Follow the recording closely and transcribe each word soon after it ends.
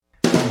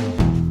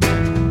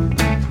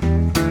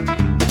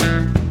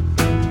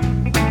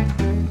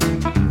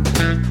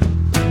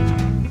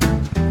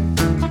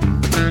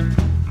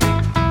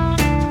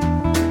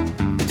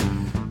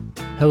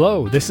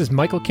Hello, this is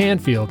Michael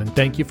Canfield, and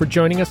thank you for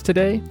joining us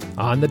today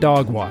on The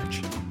Dog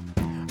Watch.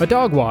 A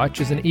dog watch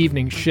is an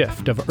evening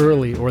shift of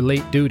early or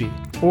late duty,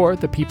 or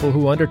the people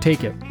who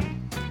undertake it.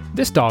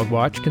 This dog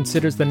watch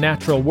considers the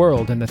natural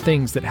world and the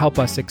things that help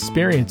us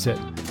experience it,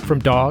 from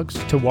dogs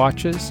to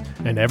watches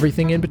and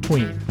everything in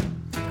between.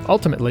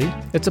 Ultimately,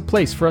 it's a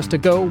place for us to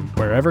go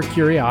wherever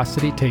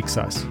curiosity takes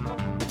us.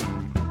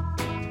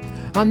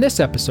 On this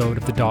episode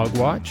of The Dog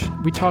Watch,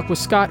 we talk with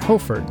Scott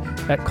Hofert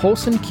at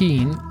Colson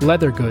Keene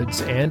Leather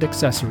Goods and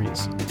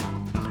Accessories.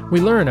 We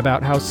learn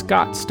about how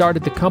Scott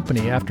started the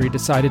company after he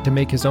decided to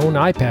make his own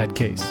iPad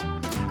case,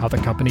 how the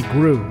company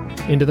grew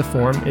into the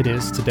form it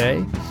is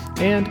today,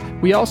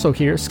 and we also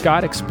hear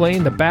Scott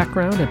explain the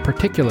background and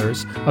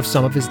particulars of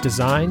some of his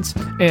designs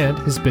and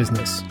his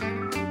business.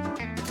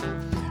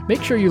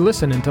 Make sure you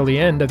listen until the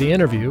end of the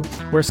interview,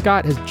 where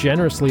Scott has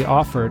generously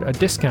offered a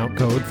discount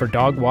code for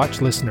Dog Watch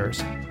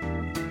listeners.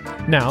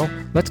 Now,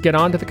 let's get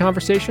on to the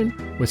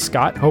conversation with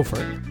Scott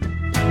Hofert.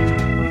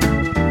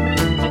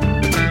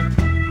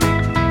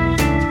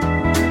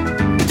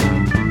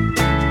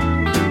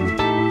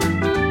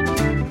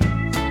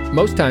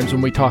 Most times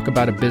when we talk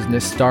about a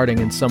business starting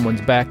in someone's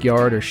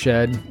backyard or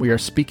shed, we are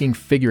speaking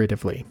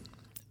figuratively.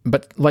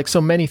 But like so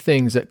many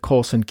things at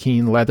Colson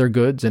Keene Leather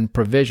Goods and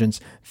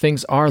Provisions,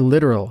 things are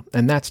literal,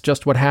 and that's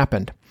just what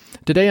happened.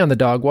 Today on The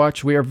Dog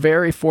Watch, we are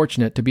very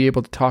fortunate to be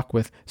able to talk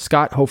with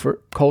Scott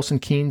Hofert, Colson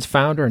Keene's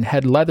founder and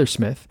head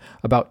leathersmith,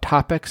 about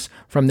topics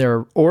from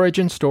their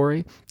origin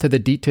story to the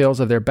details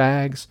of their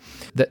bags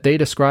that they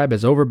describe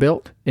as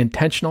overbuilt,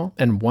 intentional,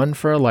 and one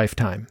for a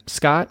lifetime.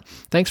 Scott,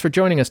 thanks for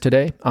joining us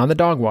today on The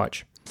Dog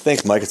Watch.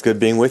 Thanks, Mike. It's good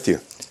being with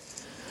you.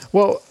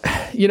 Well,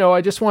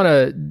 I just want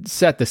to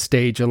set the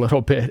stage a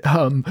little bit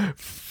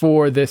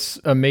for this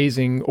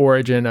amazing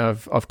origin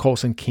of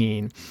Colson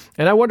Keene.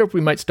 And I wonder if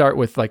we might start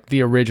with like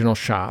the original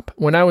shop.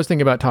 When I was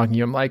thinking about talking to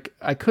you,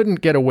 I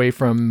couldn't get away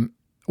from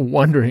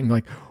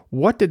wondering,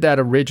 what did that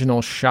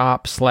original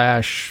shop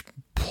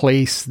 /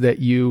 place that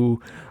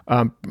you,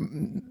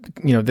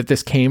 that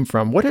this came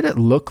from, what did it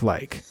look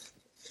like?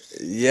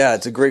 Yeah,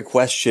 it's a great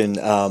question.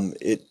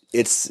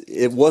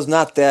 It was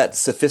not that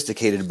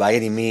sophisticated by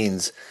any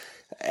means.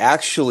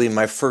 Actually,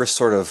 my first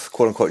sort of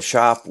quote-unquote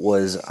shop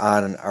was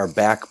on our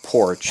back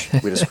porch. We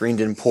had a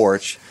screened-in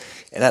porch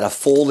and had a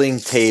folding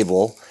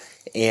table,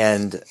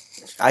 and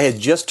I had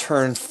just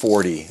turned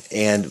 40,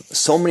 and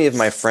so many of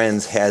my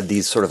friends had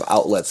these sort of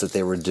outlets that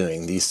they were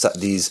doing, these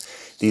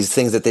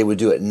things that they would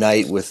do at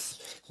night with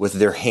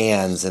their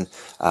hands. And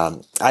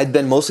I'd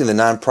been mostly in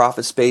the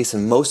nonprofit space,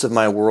 and most of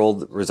my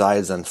world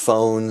resides on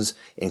phones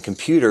and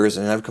computers,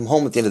 and I'd come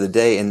home at the end of the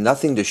day and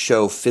nothing to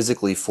show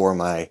physically for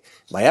my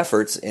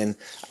efforts. And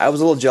I was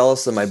a little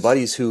jealous of my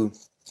buddies who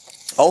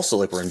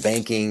also were in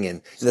banking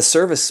and in the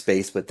service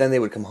space, but then they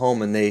would come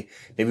home and they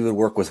maybe would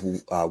work with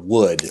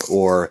wood,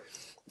 or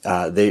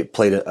they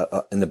played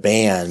in the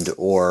band,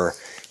 or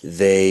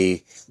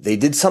they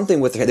did something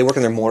with they work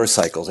on their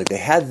motorcycles. Like they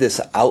had this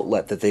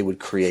outlet that they would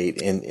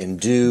create and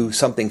do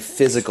something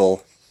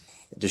physical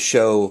to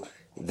show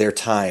their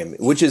time,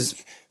 which is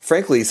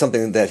frankly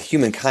something that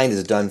humankind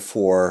has done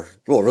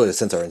really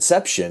since our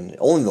inception.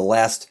 Only in the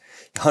last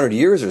 100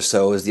 years or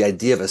so is the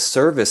idea of a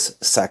service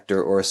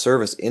sector or a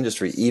service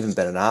industry even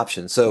been an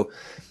option. So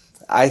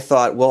I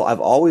thought, well, I've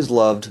always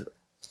loved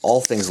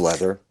all things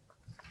leather,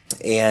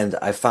 and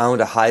I found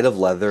a hide of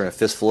leather and a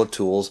fistful of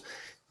tools,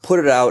 put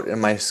it out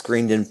in my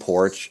screened-in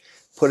porch,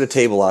 put a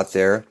table out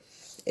there,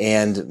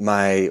 and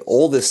my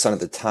oldest son at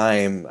the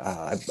time,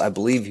 I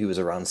believe he was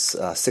around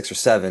 6 or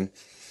 7,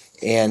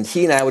 and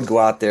he and I would go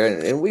out there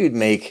and we would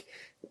make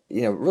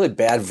really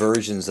bad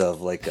versions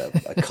of like a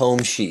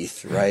comb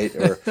sheath, right?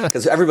 Or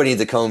because everybody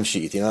needs a comb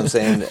sheath, you know what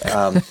I'm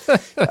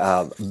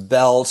saying?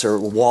 Belts or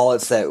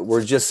wallets that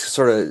were just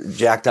sort of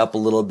jacked up a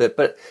little bit,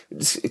 but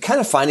just kind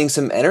of finding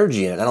some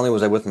energy in it. Not only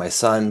was I with my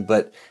son,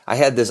 but I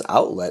had this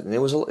outlet, and it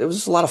was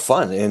just a lot of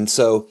fun. And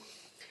so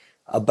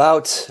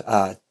about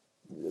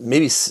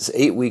maybe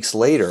 8 weeks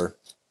later,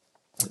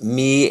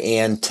 me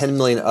and 10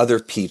 million other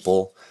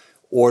people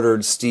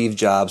ordered Steve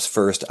Jobs'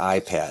 first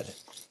iPad.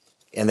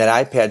 And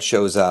that iPad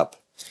shows up,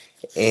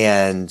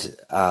 and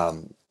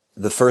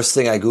the first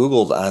thing I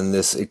Googled on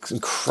this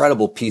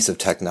incredible piece of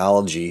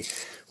technology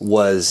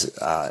was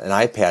an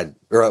iPad,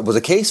 or it was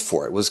a case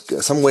for it, was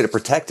some way to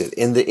protect it.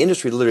 And the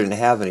industry literally didn't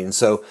have any. And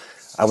so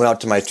I went out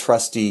to my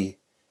trusty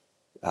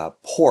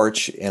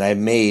porch and I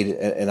made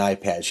an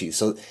iPad sheet.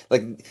 So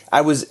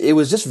it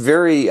was just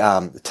very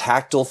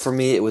tactile for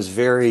me. It was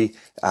very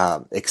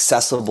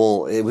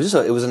accessible. It was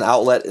an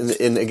outlet.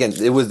 And again,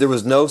 there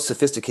was no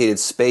sophisticated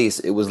space.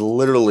 It was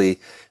literally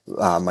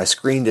my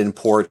screened-in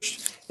porch,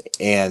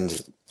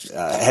 and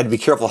I had to be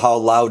careful how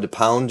loud to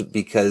pound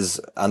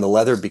because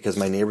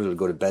my neighbors would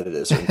go to bed at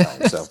a certain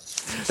time. So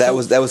that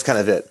was kind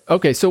of it.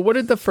 Okay, so what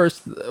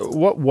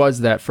was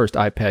that first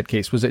iPad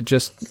case? Was it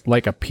just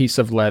like a piece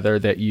of leather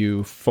that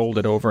you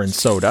folded over and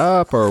sewed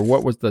up, or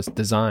what was the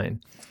design?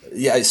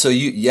 Yeah, so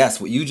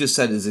what you just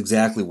said is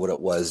exactly what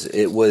it was.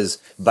 It was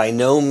by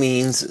no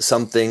means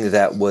something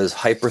that was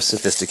hyper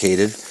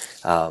sophisticated.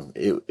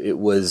 It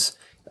was,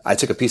 I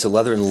took a piece of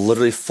leather and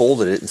literally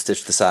folded it and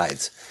stitched the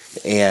sides.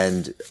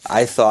 And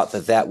I thought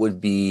that would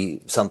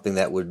be something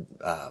that would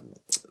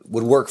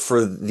work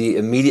for the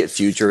immediate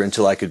future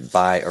until I could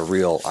buy a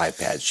real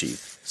iPad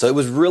sheath. So it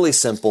was really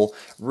simple,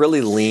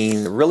 really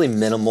lean, really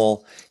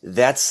minimal.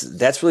 That's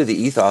really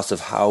the ethos of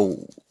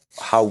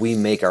how we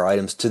make our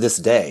items to this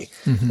day.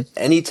 Mm-hmm.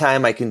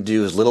 Anytime I can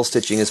do as little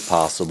stitching as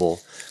possible,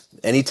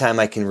 anytime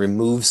I can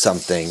remove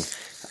something,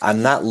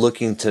 I'm not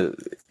looking to.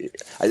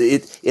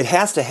 It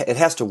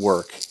has to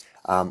work.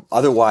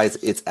 Otherwise,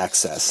 it's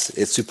excess.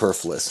 It's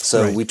superfluous.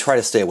 So right. We try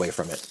to stay away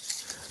from it.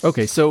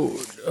 Okay, so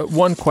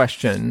one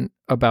question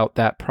about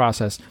that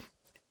process.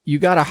 You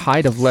got a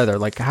hide of leather.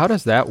 Like, how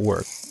does that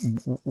work?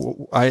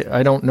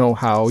 I don't know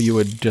how you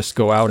would just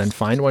go out and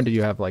find one. Did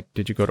you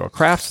go to a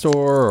craft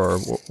store, or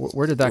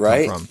where did that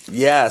come from?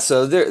 Yeah,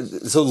 so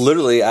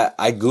literally,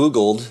 I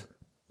Googled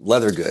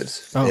leather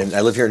goods. Oh. And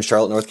I live here in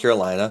Charlotte, North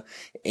Carolina,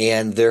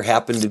 and there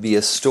happened to be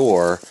a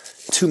store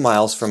 2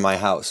 miles from my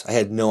house. I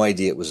had no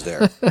idea it was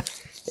there.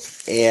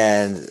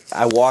 And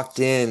I walked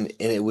in,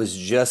 and it was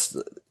just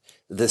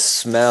the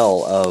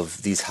smell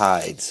of these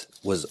hides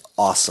was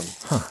awesome.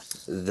 Huh.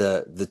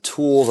 The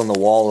tools on the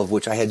wall of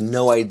which I had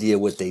no idea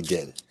what they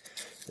did.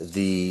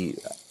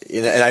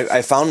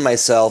 I found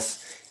myself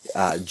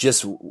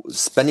just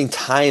spending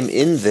time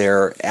in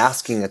there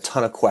asking a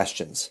ton of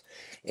questions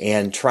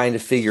and trying to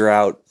figure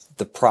out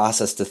the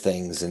process to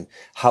things and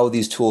how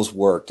these tools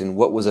worked and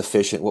what was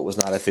efficient, what was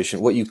not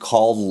efficient, what you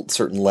called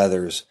certain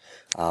leathers,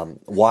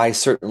 why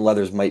certain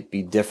leathers might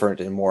be different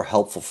and more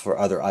helpful for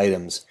other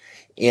items.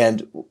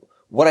 And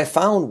what I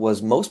found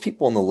was most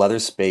people in the leather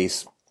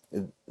space,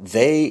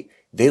 they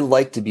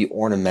like to be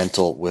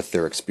ornamental with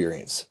their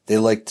experience. They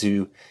like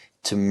to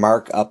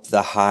mark up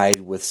the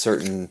hide with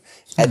certain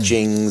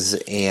etchings,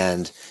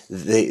 and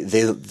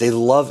they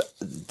love,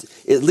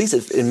 at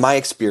least in my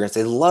experience,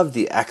 they love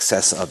the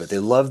excess of it. They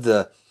love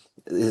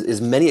as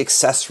many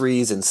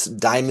accessories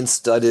and diamond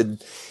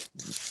studded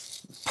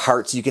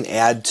parts you can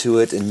add to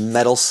it and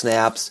metal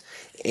snaps.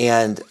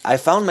 And I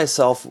found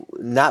myself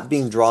not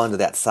being drawn to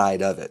that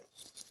side of it.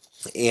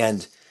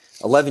 And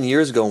 11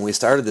 years ago when we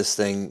started this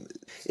thing,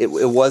 it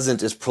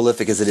wasn't as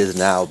prolific as it is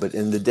now, but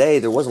in the day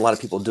there wasn't a lot of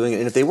people doing it,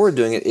 and if they were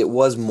doing it, it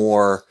was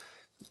more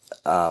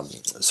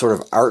sort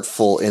of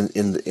artful in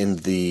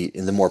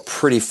the more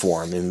pretty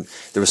form, and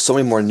there was so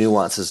many more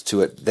nuances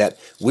to it that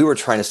we were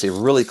trying to stay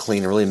really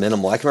clean and really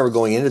minimal. I can remember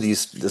going into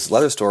this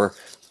leather store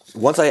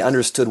once I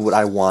understood what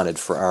I wanted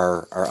for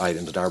our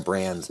items and our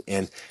brands,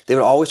 and they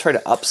would always try to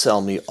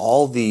upsell me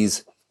all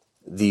these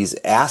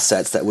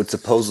assets that would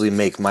supposedly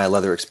make my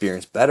leather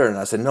experience better. And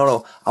I said,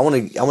 no, I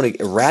want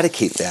to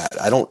eradicate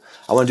that. I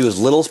want to do as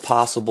little as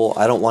possible.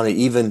 I don't want to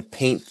even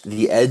paint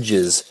the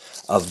edges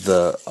of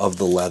the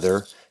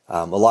leather.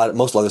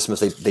 Most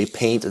leathersmiths, they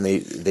paint and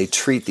they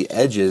treat the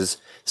edges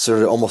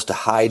sort of almost to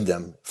hide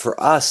them. For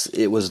us,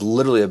 it was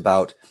literally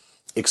about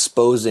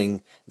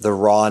exposing the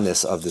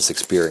rawness of this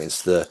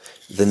experience, the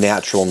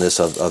naturalness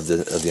of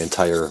the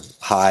entire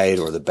hide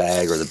or the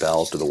bag or the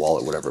belt or the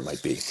wallet, whatever it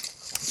might be.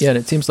 Yeah, and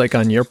it seems like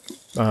on your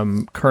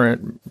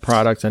current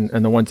products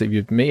and the ones that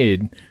you've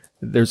made,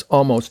 there's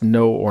almost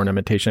no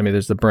ornamentation. I mean,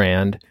 there's the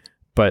brand,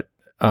 but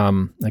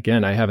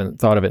again, I haven't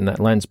thought of it in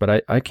that lens,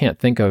 but I can't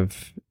think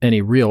of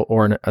any real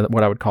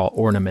what I would call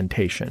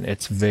ornamentation.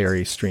 It's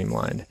very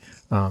streamlined.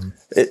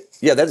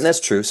 That's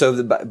true.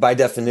 So by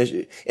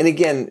definition, and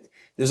again,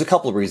 there's a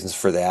couple of reasons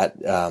for that.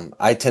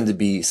 I tend to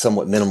be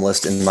somewhat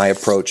minimalist in my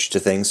approach to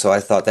things, so I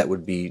thought that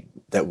would be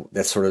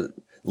that sort of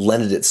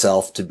lended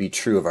itself to be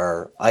true of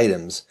our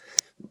items.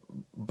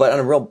 But on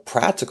a real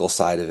practical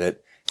side of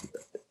it,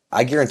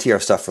 I guarantee our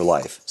stuff for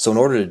life. So in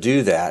order to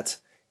do that,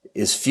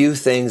 as few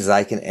things that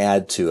I can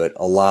add to it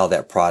allow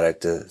that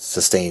product to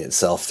sustain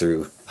itself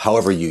through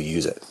however you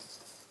use it.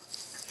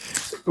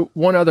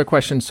 One other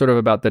question sort of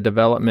about the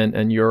development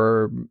and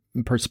your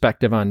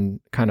perspective on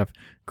kind of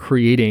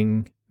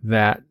creating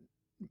that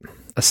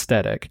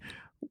aesthetic.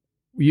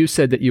 You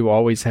said that you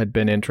always had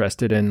been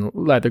interested in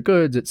leather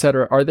goods, et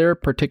cetera. Are there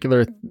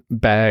particular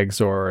bags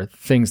or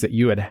things that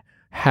you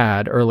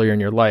had earlier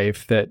in your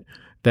life that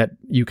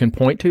you can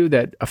point to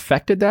that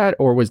affected that,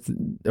 or was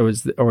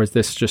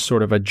this just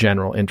sort of a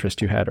general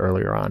interest you had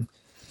earlier on?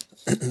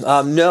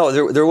 No,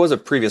 there was a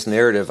previous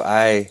narrative.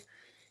 I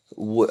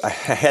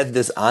had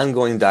this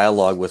ongoing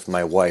dialogue with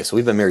my wife. So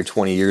we've been married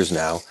 20 years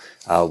now.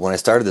 When I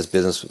started this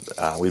business,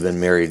 we've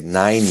been married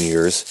 9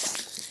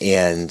 years,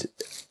 and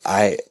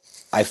I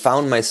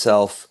found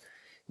myself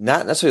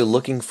not necessarily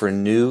looking for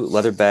new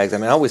leather bags. I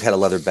mean, I always had a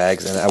leather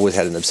bags, and I always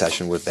had an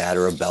obsession with that,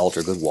 or a belt, or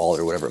a good wallet,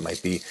 or whatever it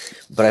might be.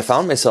 But I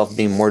found myself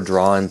being more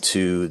drawn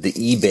to the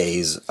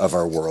eBays of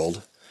our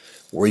world,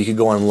 where you could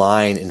go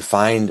online and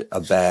find a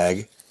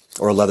bag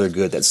or a leather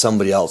good that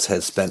somebody else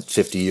had spent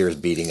 50 years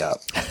beating up.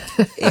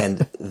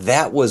 And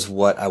that was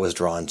what I was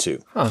drawn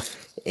to. Huh.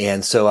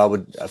 And so I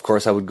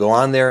would go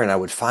on there and I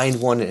would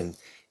find one, and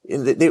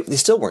they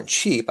still weren't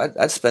cheap.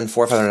 I'd spend $400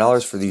 or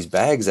 $500 for these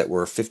bags that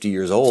were 50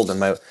 years old, and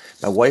my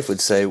wife would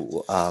say,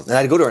 and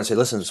I'd go to her and say,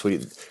 "Listen,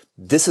 sweetie,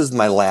 this is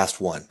my last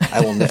one.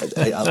 I'm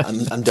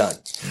done.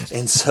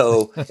 And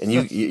so, and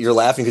you're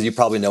laughing because you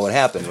probably know what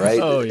happened, right?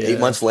 Oh, yeah. 8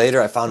 months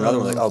later, I found another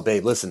one. Like, oh,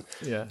 babe, listen,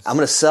 Yeah. I'm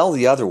going to sell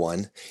the other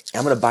one.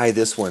 I'm going to buy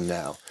this one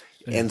now.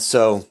 Yeah. And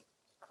so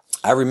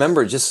I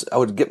remember I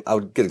would get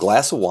a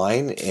glass of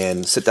wine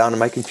and sit down on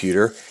my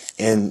computer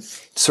and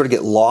sort of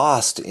get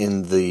lost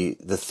in the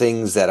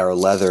things that are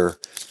leather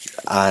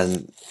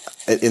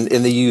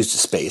in the used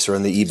space or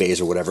in the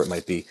eBays or whatever it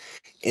might be.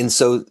 And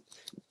so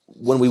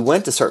when we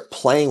went to start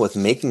playing with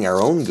making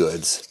our own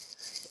goods,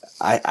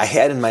 I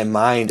had in my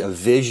mind a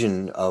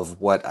vision of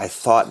what I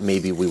thought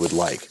maybe we would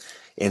like.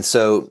 And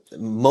so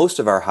most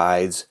of our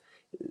hides,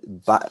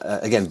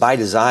 by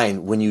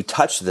design, when you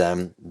touch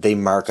them, they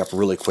mark up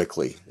really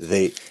quickly.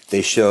 They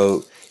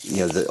show,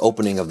 the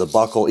opening of the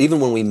buckle. Even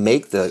when we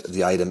make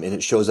the item and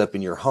it shows up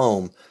in your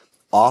home,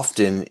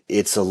 often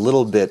it's a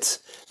little bit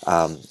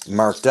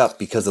marked up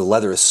because the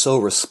leather is so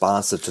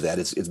responsive to that.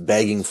 It's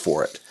begging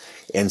for it.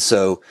 And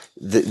so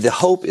the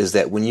hope is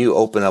that when you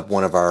open up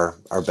one of our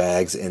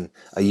bags and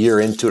a year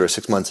into it or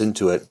 6 months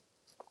into it,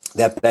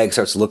 that bag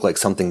starts to look like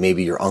something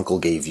maybe your uncle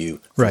gave you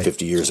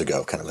 50 years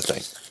ago, kind of a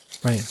thing.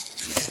 Right.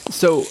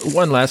 So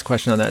one last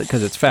question on that,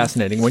 because it's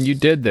fascinating. When you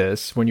did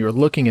this, when you were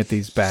looking at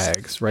these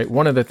bags, right,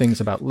 one of the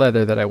things about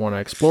leather that I want to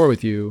explore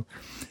with you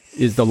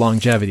is the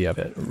longevity of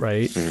it,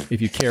 right? Mm-hmm.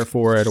 If you care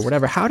for it or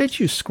whatever. How did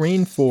you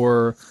screen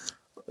for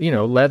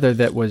leather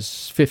that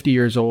was 50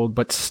 years old,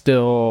 but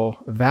still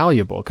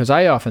valuable? Because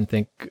I often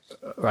think,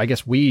 or I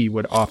guess we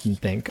would often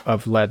think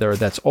of leather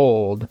that's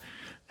old,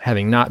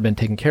 having not been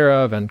taken care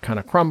of and kind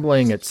of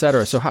crumbling, et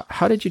cetera. So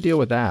how did you deal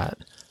with that?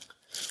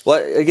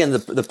 Well, again,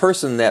 the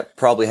person that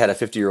probably had a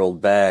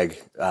 50-year-old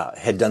bag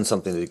had done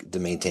something to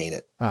maintain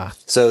it.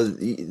 So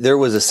there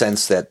was a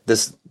sense that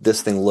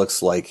this thing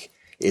looks like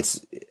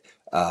it's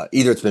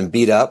either it's been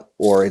beat up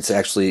or it's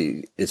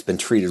been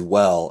treated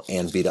well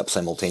and beat up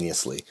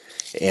simultaneously.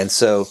 And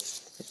so,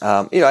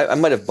 I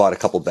might have bought a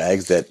couple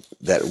bags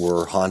that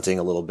were haunting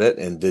a little bit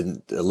and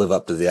didn't live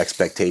up to the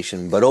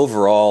expectation. But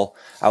overall,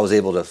 I was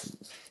able to,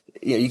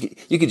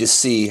 you could just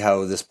see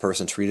how this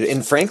person treated it.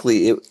 And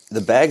frankly,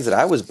 the bags that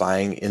I was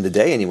buying in the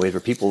day anyways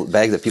were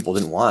bags that people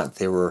didn't want.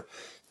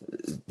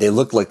 They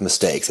looked like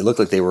mistakes. They looked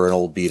like they were an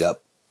old beat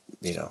up,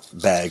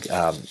 bag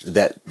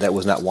that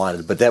was not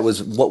wanted. But that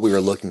was what we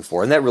were looking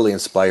for. And that really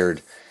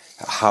inspired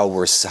how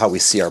we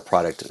see our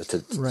product to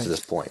this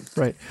point.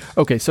 Right.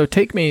 Okay. So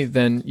take me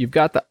then. You've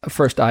got the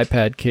first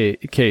iPad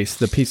case,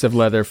 the piece of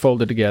leather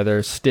folded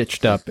together,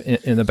 stitched up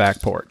in the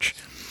back porch.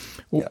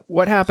 Yeah.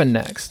 What happened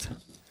next?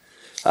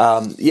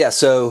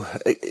 So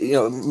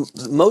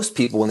most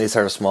people when they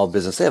start a small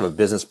business, they have a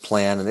business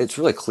plan and it's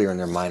really clear in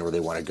their mind where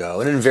they want to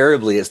go. And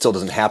invariably, it still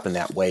doesn't happen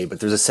that way. But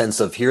there's a sense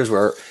of here's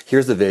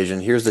the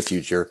vision, here's the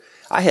future.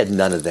 I had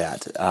none of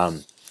that.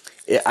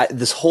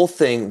 This whole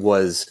thing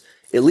was,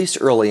 at least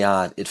early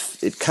on,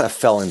 it kind of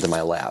fell into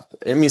my lap.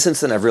 I mean,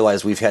 since then I've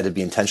realized we've had to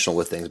be intentional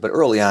with things, but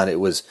early on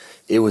it was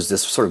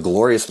this sort of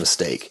glorious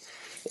mistake.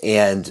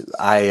 And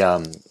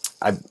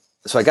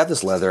so I got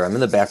this leather. I'm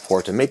in the back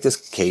porch. I make this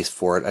case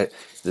for it.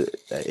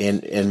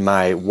 And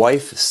my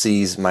wife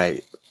sees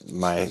my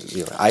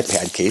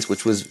iPad case,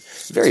 which was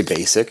very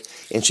basic,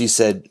 and she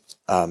said,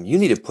 "You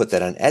need to put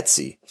that on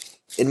Etsy."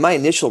 And my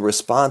initial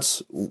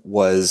response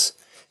was,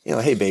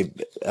 hey, babe,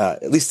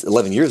 at least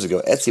 11 years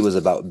ago, Etsy was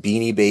about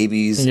Beanie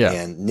Babies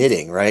and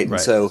knitting, right? And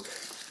so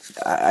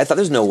I thought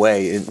there's no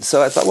way. And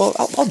so I thought, well,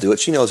 I'll do it.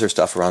 She knows her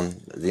stuff around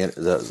the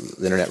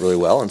internet really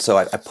well. And so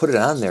I put it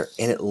on there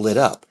and it lit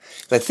up.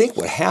 But I think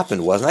what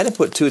happened was, and I didn't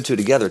put two and two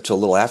together till a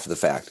little after the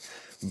fact,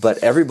 but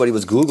everybody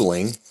was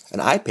Googling an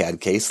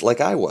iPad case like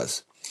I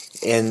was.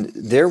 And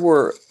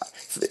for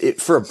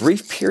a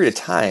brief period of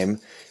time,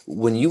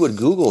 when you would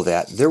Google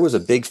that, there was a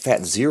big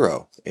fat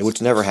zero,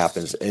 which never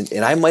happens.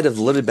 And I might have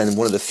literally been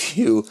one of the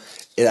few,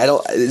 and I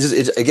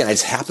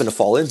just happened to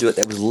fall into it,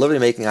 that was literally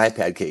making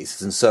iPad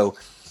cases. And so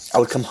I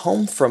would come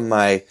home from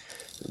my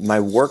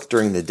work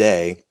during the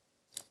day,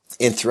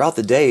 and throughout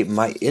the day,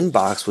 my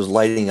inbox was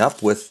lighting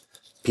up with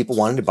people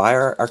wanting to buy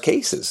our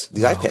cases,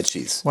 these iPad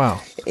sheets.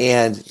 Wow.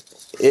 And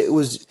it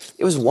was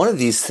one of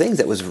these things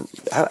that was,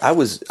 I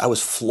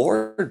was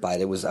floored by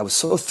it. I was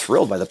so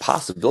thrilled by the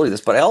possibility of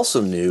this, but I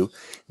also knew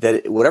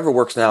that whatever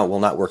works now will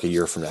not work a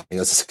year from now.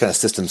 It's this kind of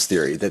systems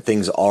theory that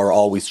things are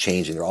always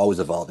changing, they're always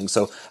evolving.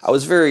 So it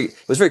was very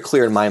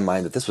clear in my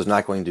mind that this was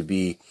not going to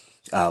be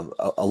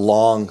a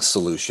long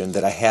solution,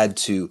 that I had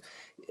to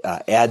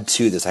add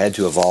to this. I had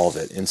to evolve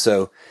it. And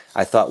so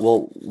I thought,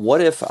 well,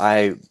 what if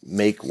I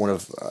make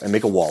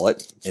a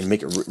wallet and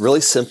make it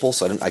really simple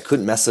so I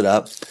couldn't mess it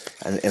up,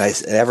 and I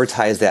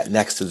advertise that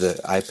next to the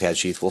iPad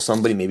sheath. Well,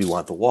 somebody maybe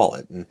want the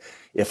wallet. And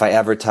if I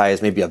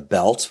advertise maybe a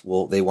belt,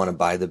 well, they want to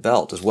buy the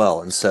belt as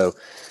well. And so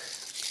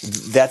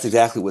that's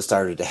exactly what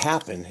started to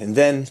happen. And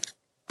then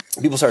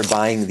people started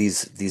buying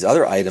these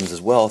other items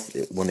as well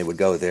when they would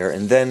go there.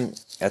 And then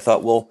I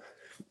thought, well,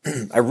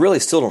 I really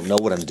still don't know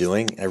what I'm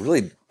doing.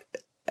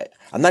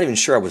 I'm not even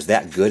sure I was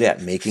that good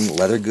at making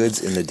leather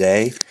goods in the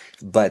day,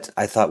 but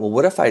I thought, well,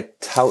 what if I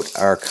tout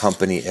our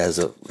company as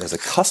a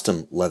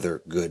custom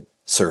leather good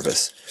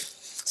service.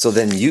 So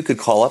then you could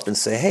call up and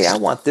say, hey, I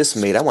want this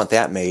made, I want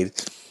that made.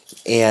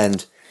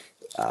 And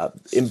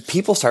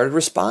people started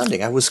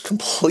responding. I was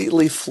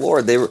completely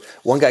floored.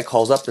 One guy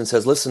calls up and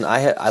says, listen,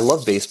 I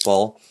love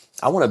baseball.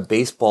 I want a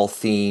baseball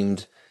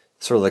themed,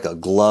 sort of like a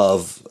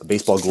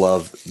baseball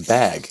glove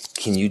bag.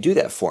 Can you do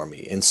that for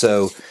me? And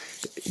so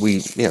we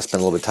spent a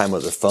little bit of time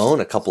on the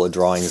phone, a couple of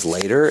drawings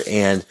later,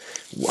 and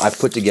I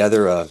put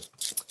together a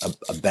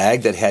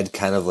bag that had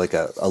kind of like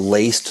a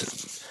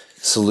laced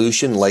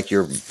solution like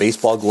your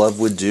baseball glove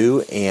would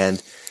do,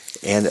 and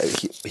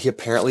he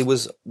apparently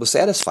was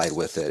satisfied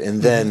with it.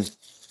 And then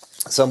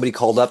somebody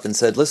called up and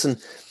said, listen,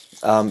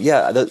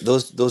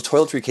 those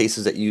toiletry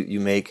cases that you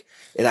make,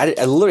 and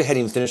I literally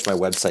hadn't even finished my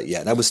website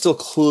yet, and I was still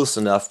clueless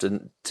enough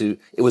to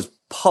it was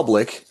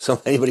public,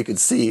 so anybody could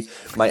see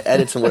my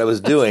edits and what I was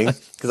doing,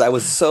 because I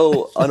was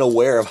so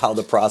unaware of how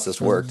the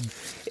process worked.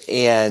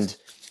 And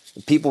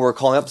people were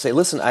calling up and saying,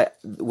 listen,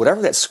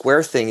 whatever that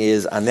square thing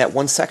is on that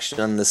one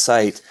section on the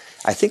site,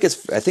 I think it's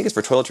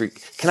for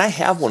toiletry. Can I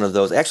have one of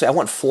those? Actually, I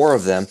want 4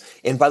 of them.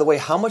 And by the way,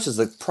 how much is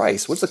the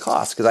price? What's the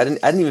cost? Because I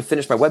didn't even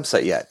finish my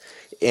website yet.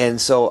 And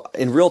so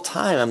in real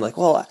time, I'm like,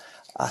 well,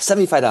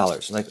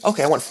 $75. I'm like,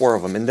 okay, I want 4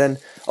 of them. And then,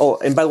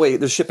 and by the way,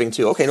 there's shipping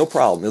too. Okay, no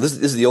problem. This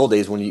is the old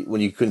days when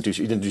you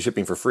didn't do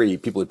shipping for free.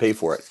 People would pay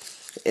for it.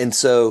 And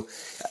so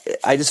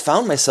I just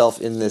found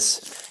myself in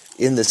this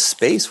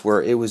space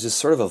where it was just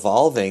sort of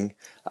evolving,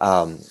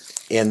 and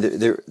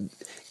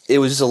it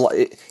was just a lot.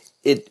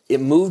 It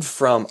moved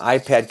from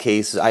iPad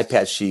cases,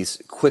 iPad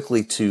sheaths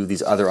quickly to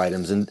these other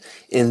items, and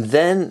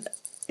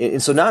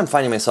so now I'm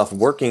finding myself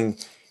working.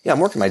 Yeah, I'm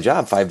working my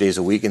job 5 days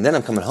a week, and then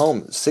I'm coming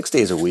home 6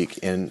 days a week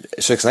and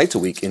 6 nights a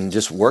week, and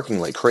just working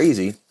like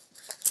crazy.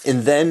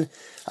 And then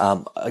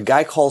a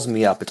guy calls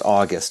me up. It's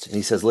August, and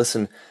he says,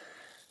 "Listen,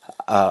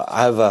 we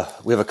have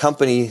a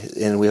company,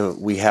 and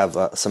we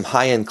have some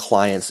high-end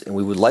clients, and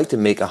we would like to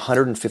make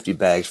 150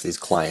 bags for these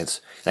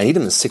clients. And I need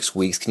them in 6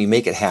 weeks. Can you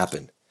make it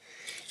happen?"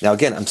 Now,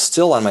 again, I'm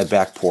still on my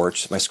back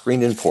porch, my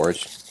screened-in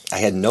porch. I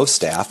had no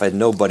staff. I had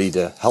nobody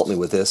to help me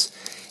with this.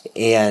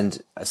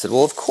 And I said,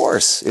 well, of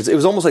course. It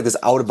was almost like this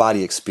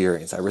out-of-body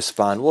experience. I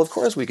respond, well, of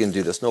course we can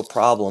do this, no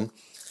problem.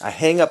 I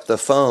hang up the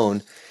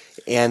phone,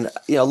 and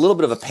a little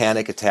bit of a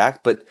panic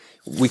attack, but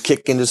we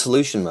kick into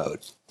solution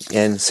mode.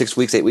 And 6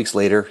 weeks, 8 weeks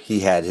later,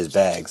 he had his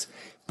bags.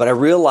 But I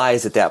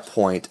realized at that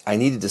point I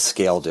needed to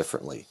scale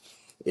differently.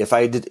 If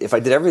I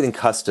did everything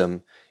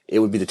custom, it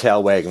would be the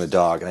tail wagging the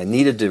dog. And I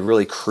needed to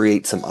really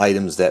create some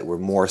items that were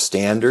more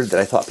standard that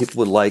I thought people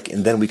would like,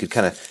 and then we could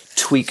kind of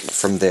tweak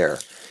from there.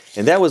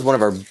 And that was one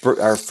of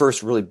our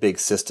first really big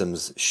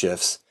systems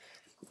shifts.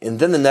 And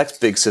then the next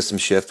big system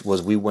shift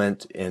was we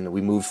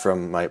moved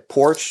from my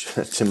porch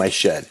to my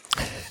shed.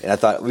 And I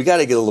thought, we got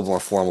to get a little more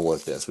formal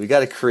with this. We got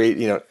to create,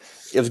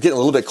 it was getting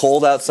a little bit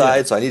cold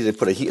outside, so I needed to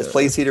put a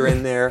place heater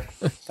in there.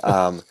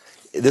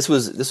 This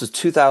was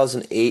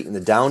 2008, and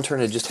the downturn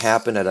had just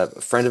happened. At a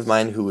friend of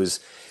mine who was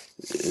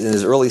in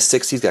his early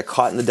 60s, got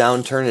caught in the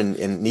downturn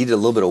and needed a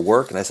little bit of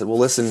work. And I said, well,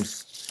 listen,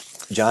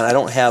 John, I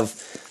don't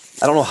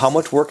know how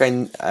much work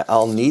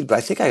I'll need, but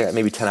I think I got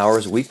maybe 10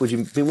 hours a week. Would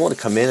you be willing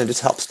to come in and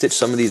just help stitch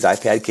some of these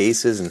iPad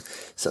cases and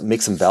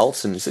make some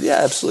belts? And he said, yeah,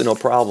 absolutely, no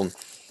problem.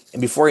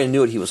 And before I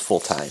knew it, he was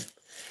full-time.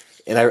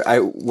 And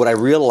what I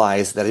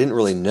realized that I didn't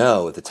really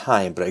know at the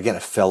time, but again, I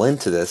fell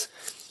into this,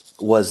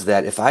 was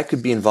that if I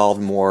could be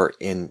involved more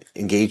in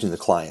engaging the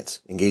clients,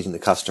 engaging the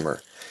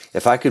customer,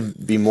 if I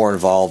could be more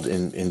involved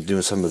in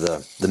doing some of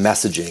the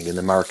messaging and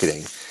the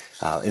marketing,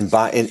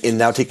 and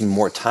now taking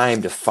more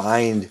time to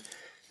find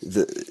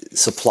the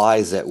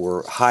supplies that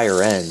were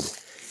higher end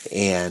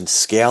and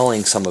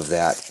scaling some of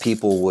that,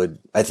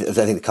 I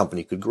think the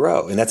company could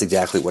grow. And that's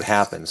exactly what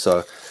happened.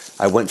 So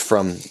I went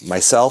from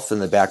myself in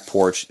the back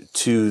porch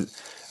to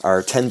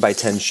our 10 by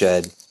 10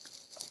 shed,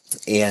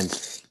 and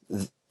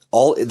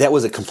that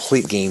was a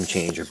complete game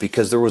changer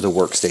because there was a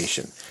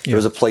workstation. Yeah. There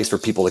was a place for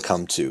people to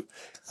come to.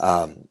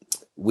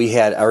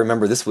 I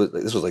remember this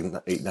was like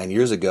 8-9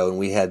 years ago, and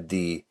we had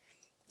the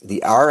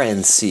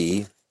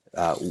RNC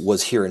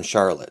was here in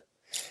Charlotte.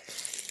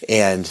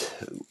 And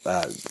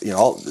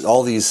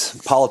all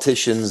these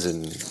politicians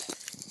and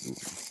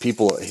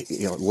people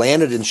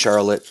landed in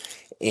Charlotte,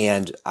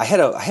 and I had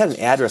an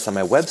address on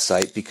my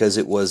website because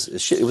it was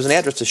an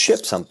address to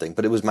ship something,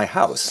 but it was my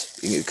house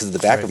because the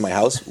back of my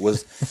house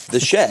was the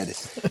shed.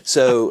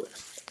 So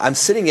I'm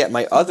sitting at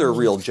my other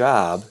real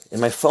job,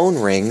 and my phone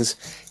rings,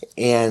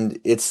 and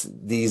it's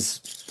these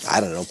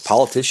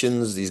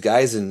politicians, these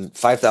guys in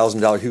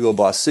 $5,000 Hugo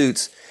Boss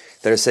suits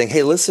that are saying,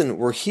 hey, listen,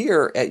 we're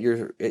here at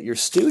your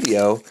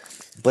studio,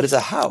 but it's a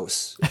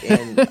house,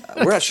 and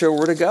we're not sure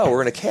where to go.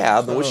 We're in a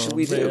cab, and what should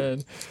we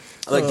do?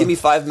 I'm like, give me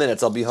 5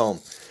 minutes, I'll be home.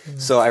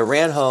 So I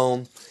ran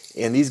home,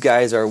 and these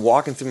guys are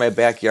walking through my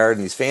backyard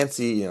in these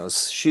fancy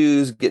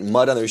shoes, getting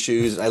mud on their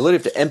shoes. I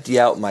literally have to empty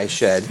out my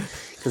shed,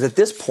 because at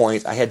this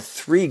point, I had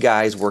 3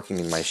 guys working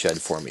in my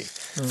shed for me,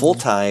 full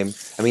time.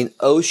 I mean,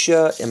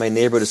 OSHA and my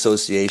neighborhood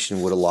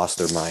association would have lost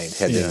their mind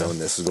had they known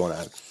this was going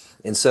on.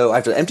 And so I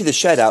have to empty the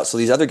shed out so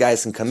these other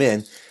guys can come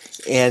in.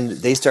 And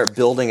they start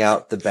building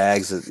out the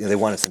bags. They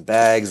wanted some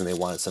bags and they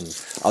wanted some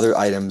other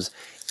items.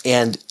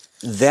 And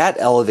that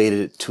elevated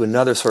it to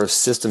another sort of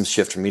system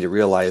shift for me to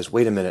realize,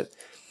 wait a minute,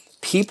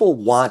 people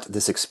want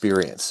this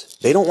experience.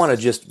 They don't want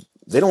just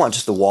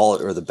the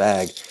wallet or the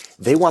bag.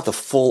 They want the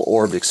full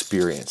orbed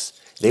experience.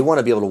 They want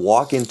to be able to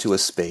walk into a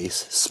space,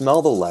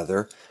 smell the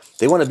leather.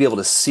 They want to be able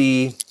to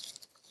see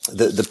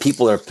the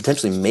people that are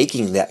potentially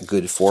making that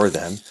good for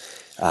them.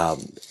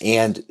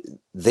 And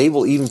they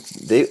will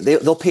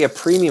they'll pay a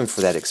premium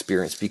for that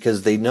experience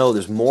because they know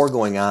there's more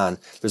going on.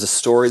 There's a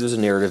story, there's a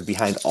narrative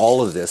behind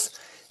all of this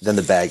than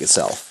the bag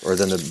itself, or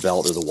than the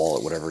belt or the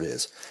wallet, whatever it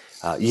is.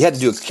 You had to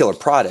do a killer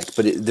product,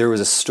 but there was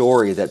a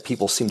story that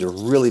people seemed to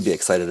really be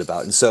excited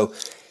about. And so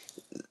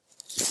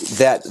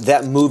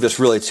that moved us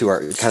really to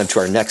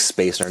our next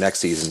space and our next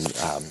season.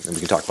 And we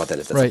can talk about that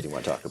if that's something you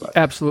want to talk about.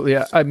 Absolutely.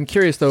 I'm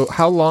curious though,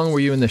 how long were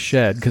you in the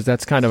shed? Because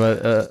that's kind of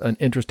an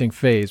interesting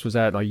phase. Was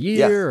that a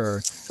year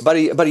or about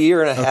a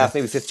year and a half,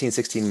 maybe 15,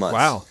 16 months.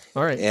 Wow.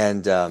 All right.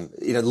 And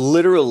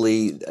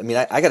literally, I mean,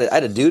 I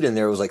had a dude in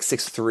there who was like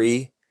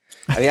 6'3".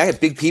 I mean, I had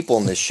big people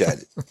in this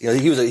shed.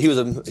 He was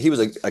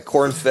a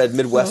corn-fed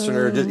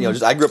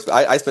Midwesterner. I grew up.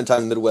 I spent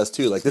time in the Midwest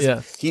too. Like this,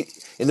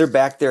 and they're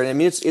back there. And I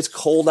mean, it's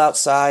cold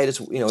outside.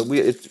 We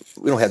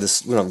don't have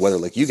this. We don't have weather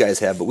like you guys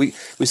have, but we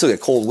still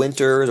get cold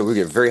winters, or we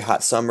get very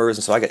hot summers.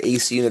 And so I got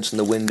AC units in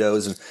the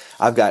windows, and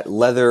I've got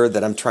leather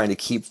that I'm trying to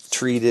keep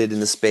treated in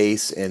the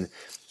space. And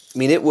I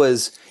mean,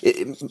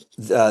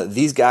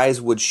 these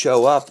guys would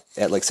show up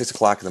at like 6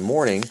 o'clock in the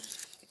morning,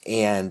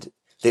 and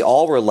they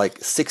all were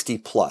like 60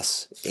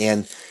 plus,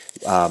 and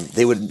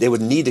they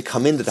would need to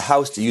come into the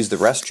house to use the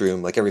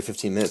restroom like every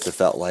 15 minutes, it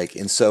felt like.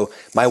 And so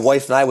my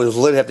wife and I would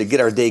literally have to get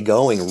our day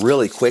going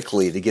really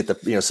quickly to get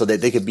so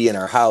that they could be in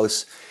our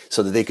house,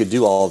 so that they could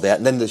do all of that.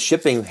 And then the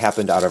shipping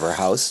happened out of our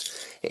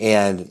house,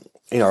 and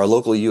our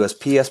local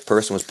USPS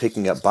person was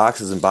picking up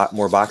boxes and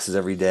more boxes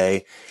every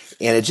day,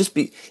 and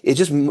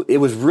it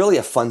was really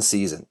a fun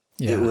season.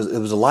 Yeah. It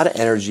was a lot of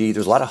energy.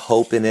 There was a lot of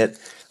hope in it.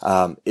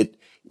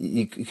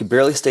 You could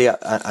barely stay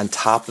on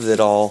top of it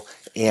all,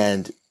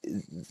 and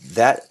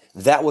that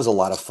was a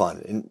lot of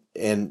fun.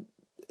 And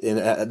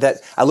that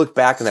I look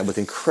back on that with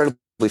incredibly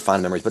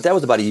fond memories. But that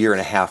was about a year and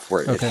a half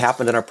where it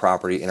happened on our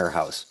property in our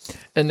house.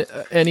 And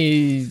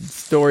any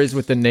stories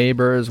with the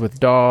neighbors, with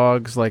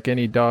dogs? Like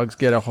any dogs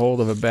get a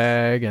hold of a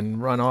bag and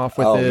run off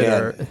with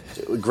it?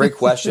 Man. Great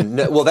question.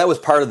 Well, that was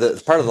part of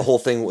the whole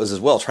thing was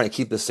as well, trying to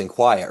keep this thing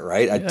quiet,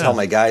 right? I'd tell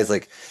my guys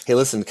like, hey,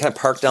 listen, kind of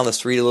park down the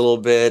street a little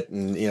bit,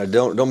 and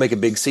don't make a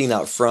big scene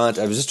out front.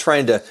 I was just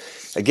trying to,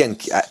 again,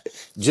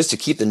 just to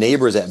keep the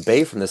neighbors at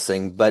bay from this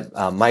thing. But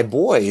my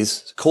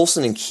boys,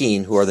 Colson and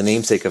Keen, who are the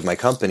namesake of my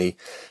company,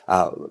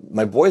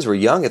 my boys were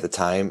young at the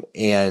time,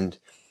 and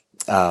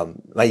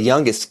my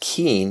youngest,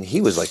 Keen,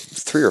 he was like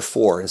 3 or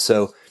 4. And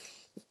so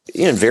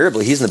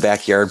invariably he's in the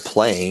backyard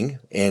playing,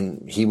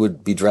 and he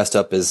would be dressed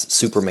up as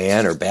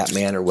Superman or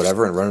Batman or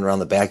whatever and running around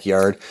the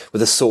backyard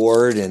with a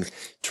sword and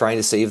trying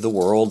to save the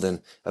world.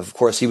 And of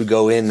course he would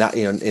go into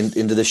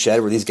the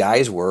shed where these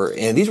guys were.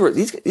 And these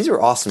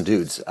were awesome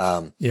dudes.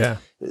 I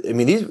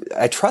mean,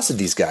 I trusted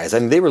these guys. I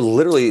mean,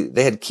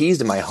 they had keys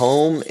to my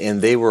home,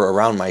 and they were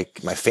around my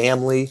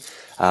family.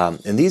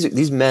 And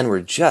these men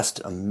were just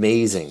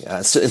amazing,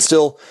 and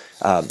still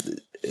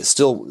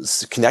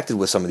connected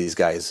with some of these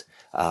guys.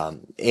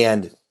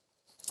 And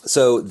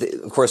so,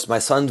 of course, my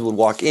sons would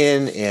walk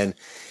in, and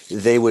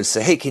they would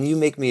say, "Hey, can you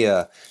make me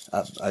a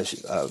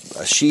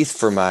sheath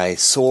for my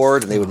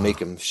sword?" And they would make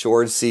them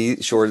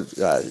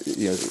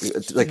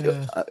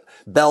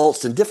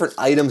belts and different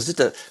items just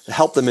to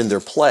help them in their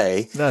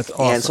play. That's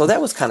awesome. And so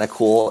that was kind of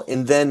cool.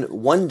 And then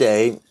one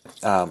day,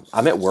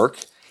 I'm at work.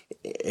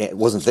 It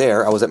wasn't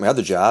there. I was at my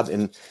other job,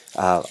 and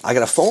I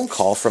got a phone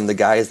call from the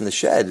guys in the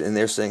shed, and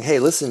they're saying, "Hey,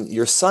 listen,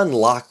 your son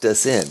locked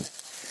us in."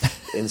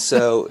 And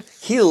so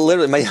he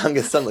literally, my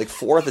youngest son, like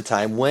 4 at the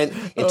time, went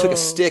and took a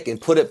stick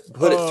and put it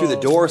through the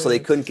door so they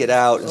couldn't get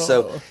out. And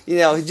so, you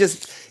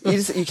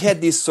had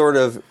these sort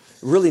of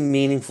really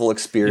meaningful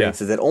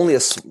experiences that only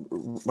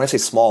when I say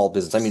small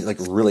business, I mean like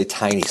really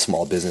tiny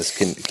small business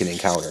can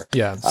encounter.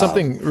 Yeah,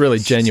 something really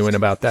genuine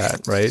about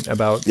that, right?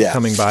 About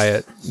coming by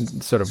it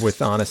sort of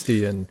with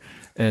honesty and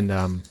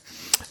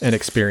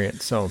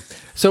experience. So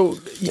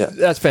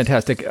that's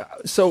fantastic.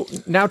 So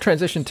now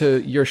transition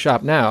to your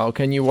shop now.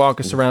 Can you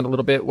walk us around a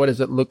little bit? What does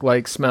it look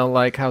like, smell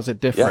like? How's it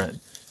different? Yeah,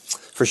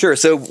 for sure.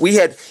 So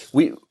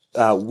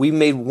we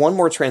made one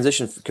more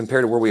transition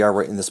compared to where we are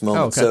right in this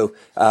moment. Oh, okay.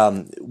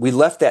 So we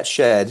left that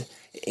shed,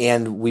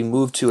 and we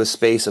moved to a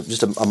space of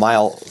just a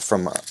mile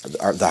from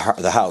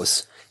the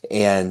house.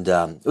 And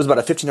it was about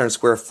a 1,500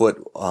 square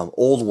foot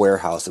old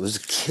warehouse. It was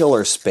a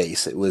killer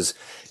space. It was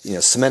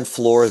cement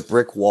floors,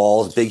 brick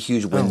walls, big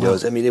huge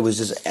windows. Oh, wow. I mean, it was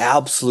just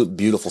absolute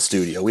beautiful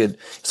studio. We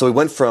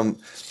went from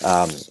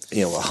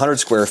 100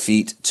 square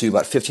feet to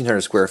about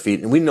 1,500 square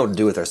feet, and we didn't know what to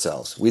do with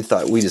ourselves. We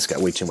thought we just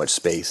got way too much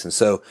space, and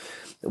so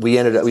we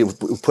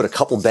put a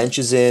couple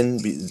benches in.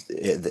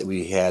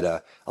 We had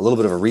a little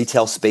bit of a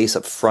retail space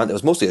up front. It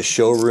was mostly a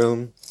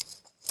showroom.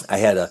 I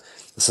had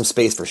some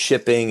space for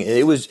shipping.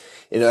 It was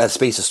a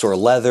space to store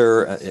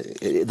leather.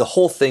 The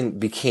whole thing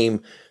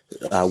became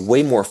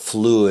way more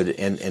fluid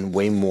and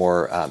way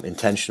more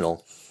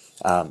intentional.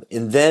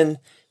 And then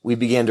we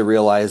began to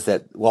realize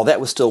that while that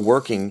was still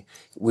working,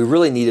 we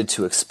really needed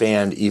to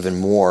expand even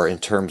more in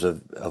terms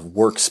of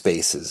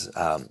workspaces.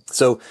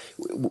 So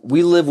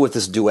we live with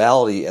this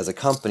duality as a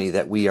company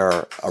that we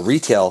are a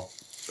retail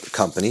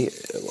company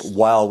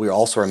while we're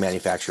also a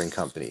manufacturing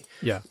company.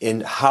 Yeah.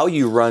 And how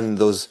you run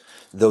those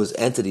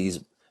entities,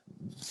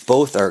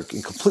 both are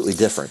completely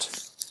different.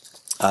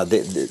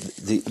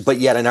 But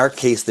yet in our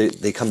case,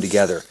 they come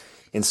together.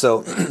 And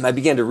so I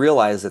began to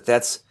realize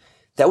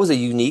that was a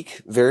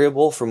unique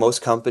variable for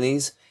most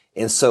companies.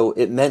 And so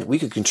it meant we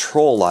could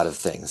control a lot of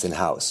things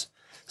in-house.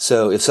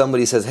 So if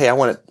somebody says, hey, I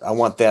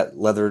want that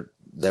leather,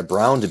 that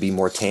brown to be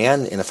more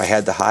tan, and if I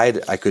had the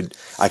hide, I could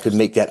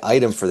make that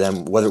item for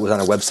them, whether it was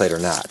on our website or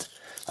not.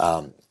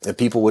 And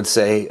people would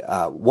say,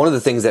 one of the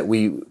things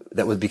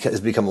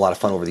has become a lot of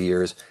fun over the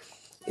years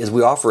is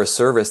we offer a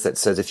service that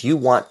says, if you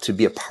want to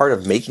be a part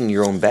of making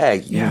your own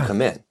bag, you can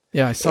come in.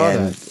 Yeah, I saw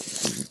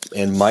that.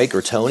 And Mike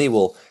or Tony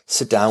will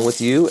sit down with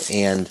you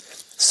and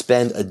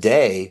spend a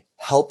day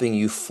helping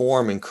you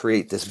form and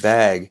create this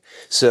bag.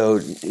 So,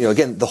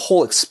 again, the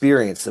whole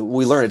experience that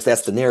we learned,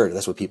 that's the narrative.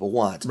 That's what people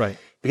want. Right.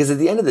 Because at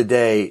the end of the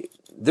day,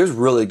 there's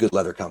really good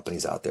leather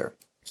companies out there.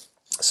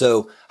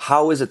 So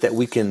how is it that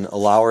we can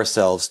allow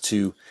ourselves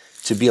to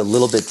be a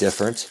little bit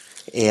different?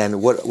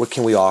 And what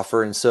can we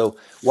offer? And so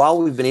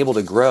while we've been able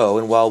to grow,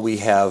 and while we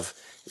have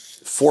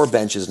 4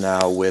 benches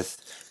now with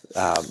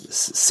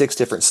 6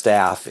 different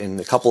staff and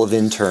a couple of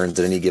interns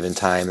at any given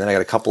time. Then I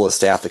got a couple of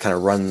staff that kind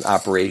of run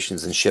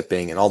operations and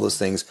shipping and all those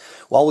things.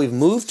 While we've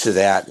moved to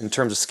that in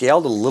terms of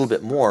scaled a little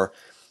bit more,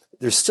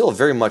 there's still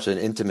very much an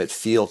intimate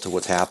feel to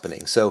what's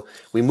happening. So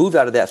we moved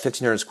out of that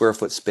 1,500 square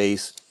foot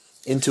space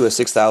into a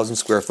 6,000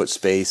 square foot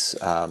space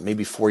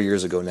maybe 4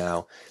 years ago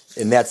now,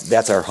 and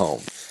that's our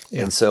home.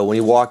 Yeah. And so when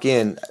you walk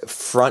in,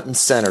 front and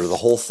center, the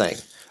whole thing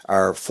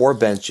are 4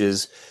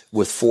 benches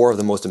with 4 of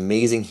the most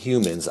amazing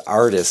humans,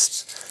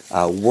 artists,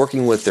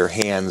 working with their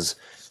hands,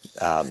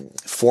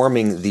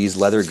 forming these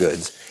leather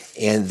goods.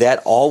 And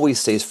that always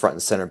stays front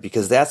and center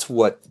because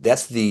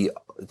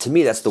to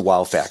me, that's the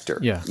wow factor.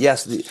 Yeah.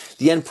 Yes,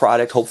 the end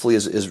product hopefully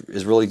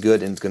is really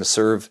good and it's going to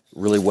serve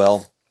really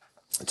well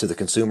to the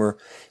consumer.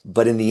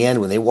 But in the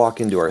end, when they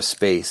walk into our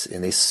space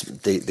and they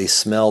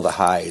smell the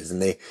hides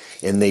and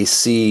they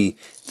see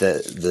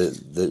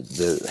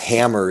the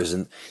hammers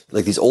and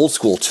like these old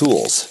school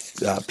tools,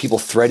 people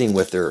threading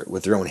with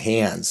their own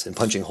hands and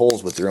punching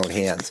holes with their own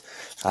hands,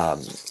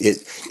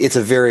 it's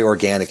a very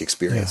organic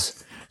experience.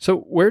 Yeah. So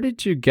where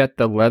did you get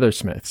the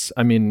leathersmiths?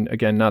 I mean,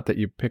 again, not that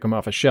you pick them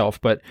off a shelf,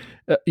 but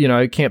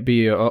it can't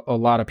be a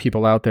lot of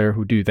people out there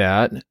who do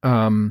that.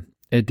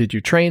 Did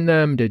you train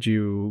them? Did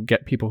you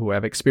get people who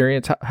have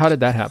experience? How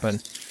did that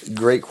happen?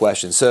 Great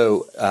question.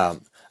 So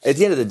at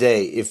the end of the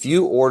day, if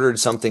you ordered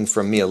something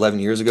from me 11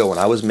 years ago when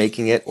I was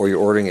making it, or you're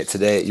ordering it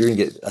today, you're going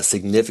to get a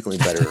significally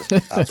better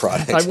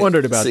product. I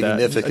wondered about that.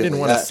 I didn't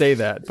want to say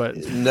that, but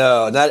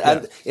no, not.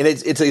 Yeah. And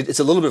it's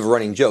a little bit of a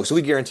running joke. So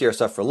we guarantee our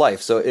stuff for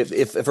life. So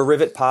if a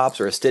rivet pops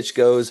or a stitch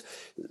goes,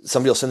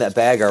 somebody will send that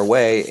bag our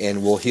way,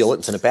 and we'll heal it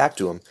and send it back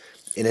to them.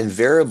 And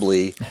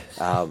invariably,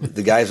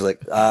 the guys are like,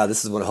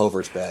 this is one of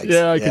Hovert's bags.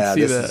 Yeah, I can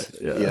see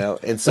that.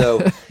 And so,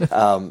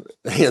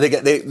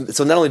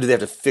 so not only do they have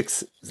to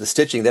fix the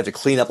stitching, they have to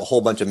clean up a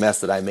whole bunch of mess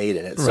that I made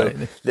in it. So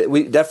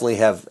we definitely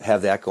have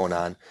that going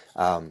on.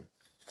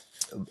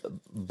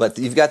 But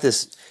you've got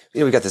this,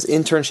 we've got this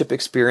internship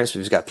experience.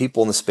 We've got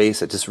people in the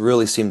space that just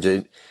really seem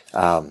to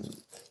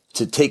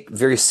take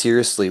very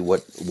seriously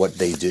what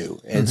they do.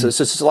 And so it's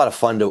just a lot of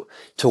fun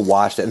to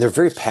watch that. And they're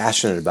very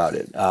passionate about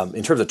it.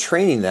 In terms of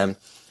training them,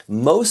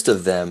 most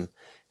of them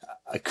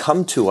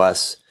come to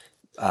us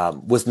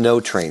with no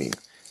training.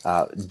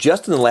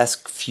 Just in the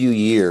last few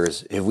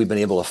years have we been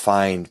able to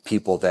find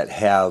people that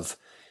have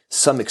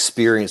some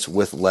experience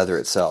with leather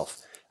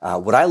itself.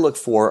 What I look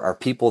for are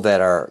people that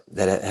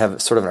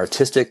have sort of an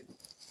artistic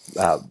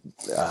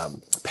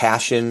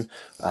passion,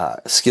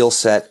 skill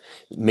set.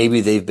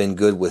 Maybe they've been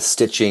good with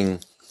stitching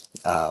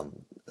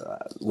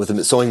with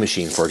a sewing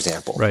machine, for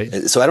example. Right.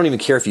 So I don't even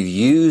care if you've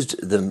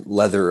used the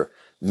leather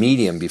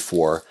medium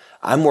before.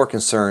 I'm more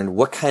concerned,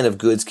 what kind of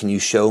goods can you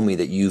show me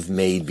that you've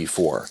made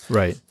before?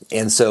 Right.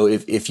 And so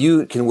if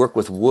you can work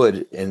with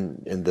wood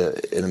in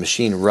a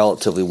machine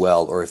relatively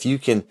well, or if you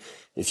can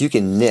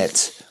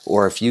knit,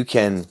 or if you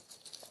can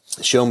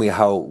show me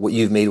what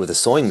you've made with a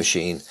sewing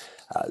machine,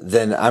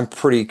 then I'm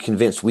pretty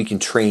convinced we can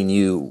train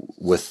you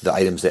with the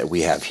items that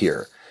we have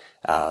here.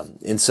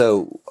 And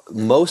so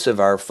most of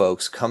our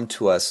folks come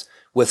to us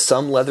with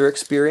some leather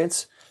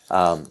experience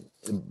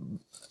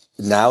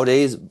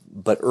nowadays,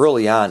 but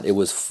early on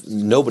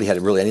nobody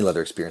had really any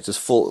leather experience. It's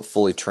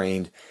fully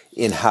trained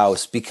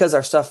in-house because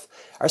our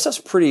stuff's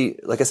pretty,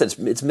 like I said,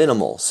 it's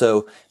minimal.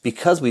 So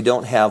because we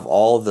don't have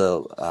all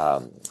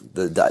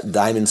the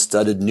diamond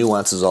studded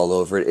nuances all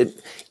over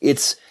it,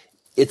 it's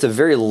a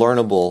very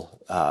learnable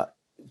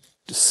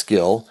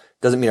skill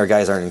Doesn't mean our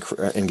guys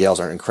and gals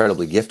aren't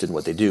incredibly gifted in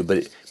what they do,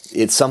 but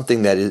it's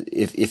something that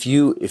if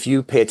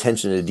you pay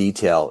attention to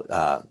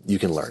detail, you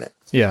can learn it.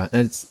 Yeah,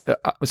 and it's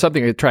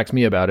something that attracts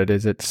me about it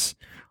is it's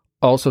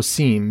also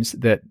seems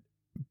that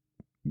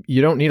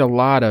you don't need a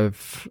lot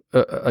of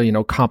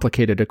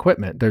complicated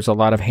equipment. There's a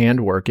lot of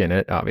handwork in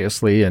it,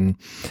 obviously, and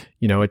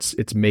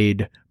it's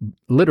made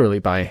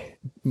literally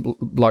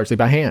largely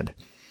by hand,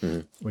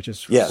 which is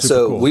super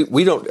So cool.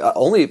 we don't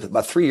only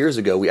about 3 years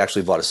ago we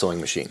actually bought a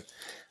sewing machine,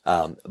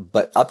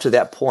 but up to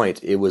that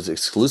point it was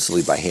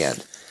exclusively by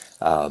hand,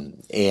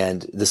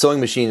 and the sewing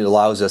machine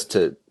allows us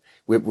to.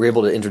 We're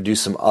able to introduce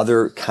some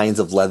other kinds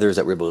of leathers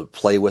that we're able to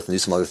play with and do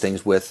some other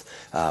things with.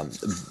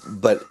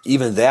 But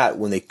even that,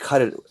 when they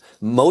cut it,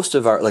 most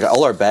of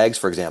all our bags,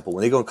 for example,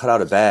 when they go and cut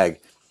out a bag,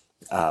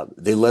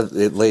 they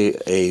lay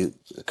a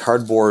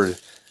cardboard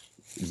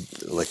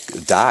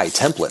die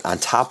template on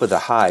top of the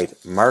hide,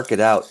 mark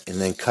it out,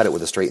 and then cut it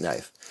with a straight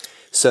knife.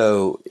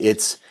 So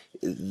it's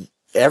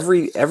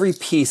every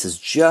piece is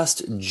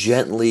just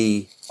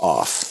gently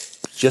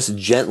off, just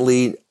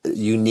gently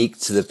unique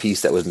to the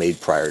piece that was made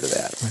prior to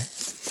that. Right.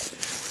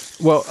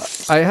 Well,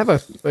 I have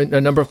a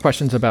number of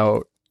questions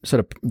about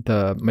sort of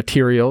the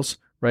materials,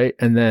 right?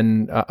 And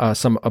then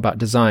some about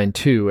design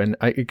too. And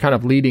kind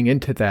of leading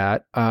into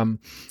that.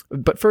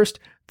 But first,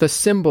 the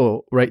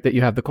symbol, right, that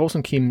you have, the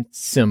Colson Keem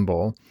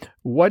symbol.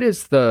 What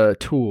is the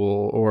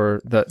tool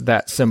or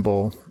that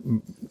symbol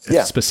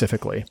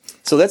specifically?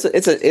 So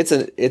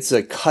it's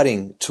a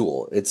cutting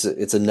tool. It's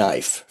a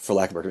knife, for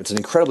lack of a better term. It's an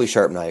incredibly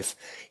sharp knife.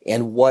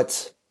 And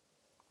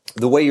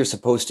the way you're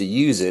supposed to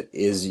use it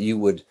is you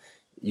would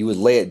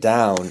lay it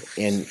down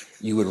and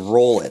you would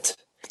roll it,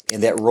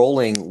 and that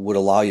rolling would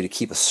allow you to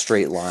keep a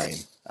straight line,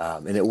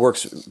 and it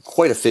works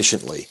quite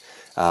efficiently.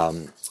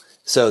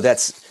 So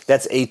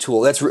that's a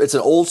tool. It's an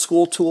old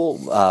school tool.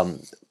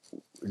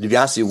 To be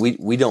honest with you,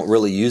 we don't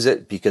really use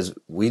it because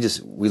we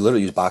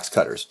literally use box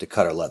cutters to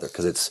cut our leather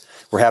because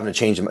we're having to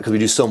change them because we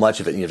do so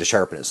much of it and you have to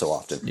sharpen it so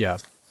often. Yeah.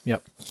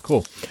 Yep.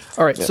 Cool.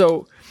 All right. Yeah.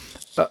 So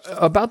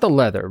about the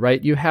leather,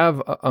 right? You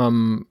have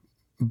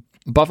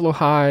buffalo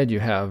hide, you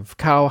have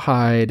cow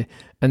hide,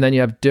 and then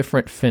you have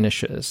different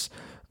finishes.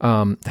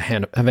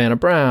 The Havana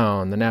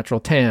brown, the natural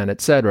tan,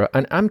 etc.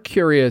 And I'm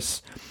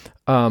curious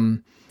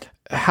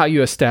how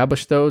you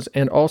establish those,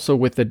 and also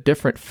with the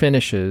different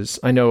finishes.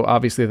 I know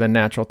obviously the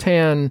natural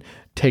tan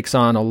takes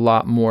on a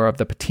lot more of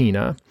the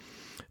patina.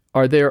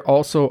 Are there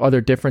also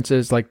other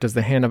differences? Like, does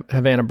the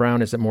Havana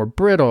brown, is it more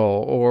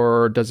brittle,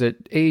 or does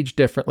it age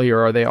differently, or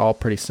are they all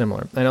pretty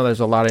similar? I know there's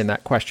a lot in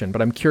that question,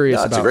 but I'm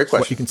curious about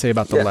what you can say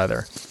about the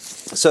leather.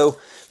 So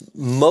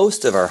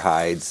most of our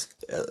hides,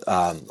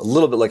 a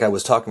little bit like I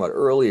was talking about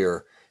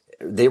earlier,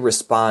 they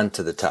respond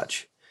to the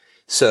touch.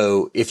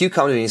 So if you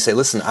come to me and say,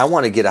 listen, I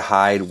want to get a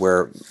hide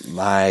where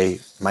my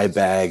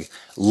bag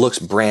looks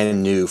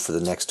brand new for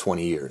the next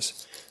 20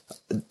 years,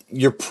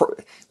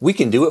 we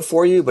can do it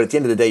for you, but at the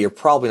end of the day, you're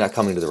probably not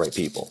coming to the right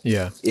people.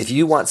 Yeah. If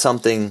you want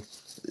something,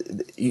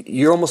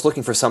 you're almost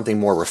looking for something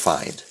more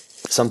refined,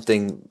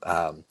 something,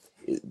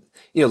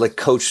 like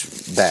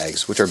Coach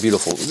bags, which are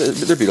beautiful.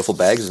 They're beautiful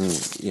bags, and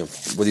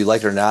whether you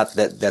like it or not,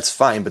 that's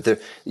fine.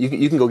 But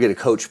you can go get a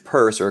Coach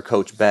purse or a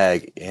Coach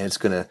bag, and it's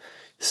going to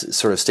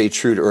sort of stay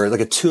true to, or like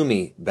a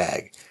Toomey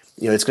bag.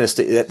 It's going to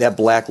stay. That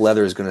black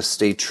leather is going to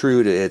stay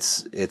true to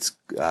its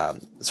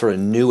sort of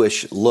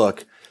newish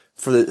look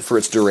for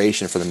its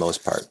duration for the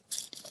most part.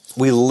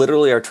 We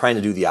literally are trying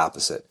to do the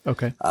opposite.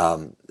 Okay.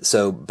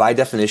 So by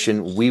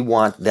definition, we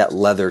want that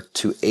leather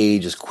to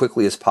age as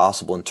quickly as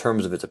possible in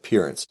terms of its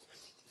appearance.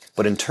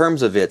 But in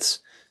terms of its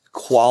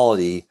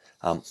quality,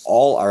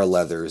 all our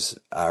leathers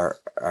are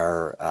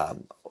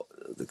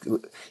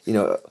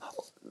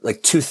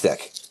like too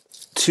thick,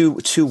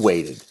 too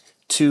weighted,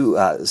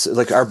 so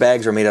like our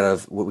bags are made out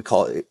of what we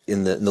call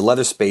in the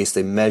leather space.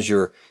 They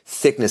measure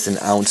thickness in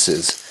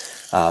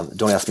ounces.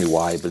 Don't ask me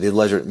why, but they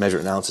measure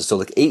it in ounces. So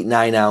like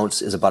 8-9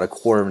 ounce is about a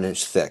quarter of an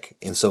inch thick,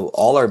 and so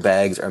all our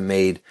bags are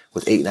made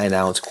with 8-9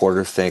 ounce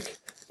quarter thick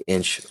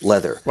inch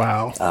leather.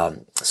 Wow.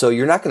 So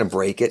you're not going to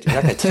break it. You're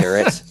not going to tear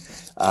it.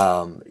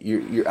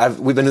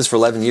 We've been doing this for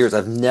 11 years.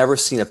 I've never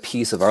seen a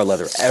piece of our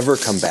leather ever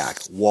come back.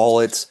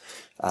 Wallets,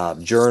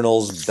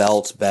 journals,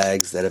 belts,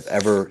 bags that have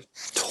ever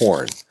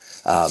torn.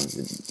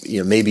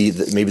 Maybe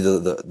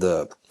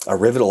a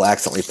rivet will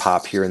accidentally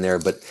pop here and there,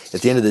 but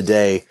at the end of the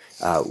day,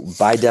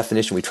 by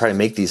definition, we try to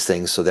make these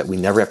things so that we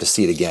never have to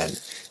see it again,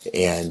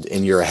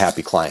 and you're a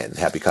happy client,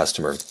 happy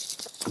customer.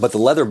 But the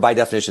leather, by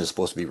definition, is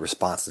supposed to be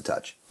response to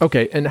touch.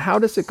 Okay, and how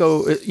does it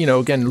go?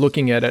 Again,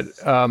 looking at it,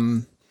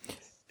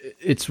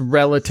 it's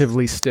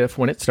relatively stiff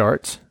when it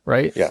starts,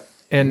 right? Yeah.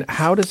 And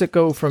how does it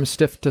go from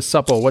stiff to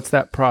supple? What's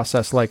that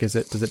process like? Does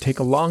it take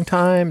a long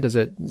time? Does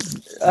it?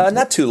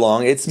 Not too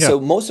long. So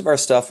most of our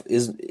stuff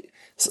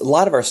a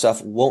lot of our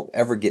stuff won't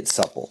ever get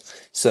supple.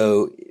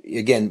 So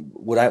again,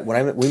 we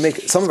make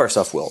some of our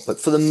stuff will, but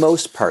for the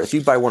most part, if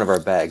you buy one of our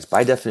bags,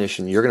 by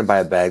definition, you're going to buy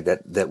a bag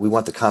that we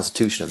want the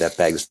constitution of that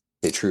bag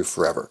true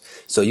forever.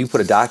 So you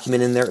put a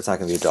document in there, it's not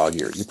going to be a dog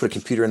ear. You put a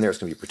computer in there, it's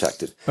going to be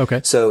protected.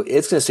 Okay. So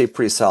it's going to stay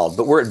pretty solid.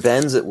 But where it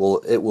bends, it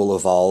will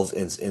evolve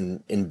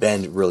and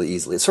bend really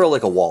easily. It's sort of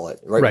like a wallet,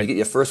 right? Right. You get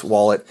your first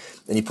wallet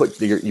and you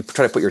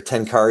try to put your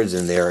 10 cards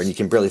in there and you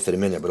can barely fit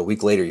them in there. But a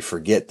week later, you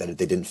forget that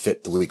they didn't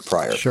fit the week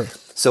prior. Sure.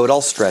 So it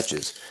all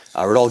stretches,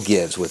 or it all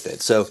gives with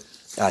it. So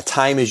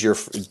time is your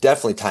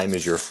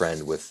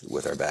friend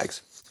with our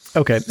bags.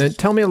 Okay. And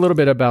tell me a little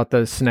bit about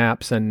the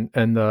snaps and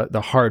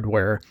the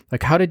hardware.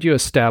 Like, how did you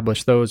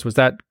establish those? Was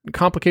that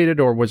complicated,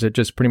 or was it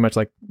just pretty much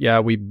like, yeah,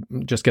 we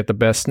just get the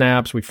best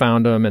snaps, we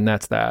found them, and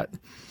that's that?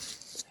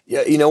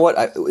 Yeah, you know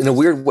what? In a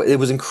weird way, it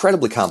was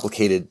incredibly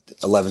complicated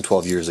 11,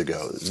 12 years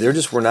ago. There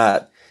just were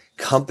not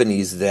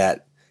companies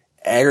that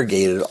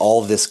aggregated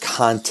all this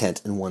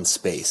content in one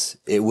space.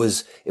 It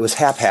was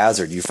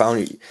haphazard. You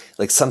found,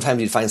 like,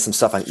 sometimes you'd find some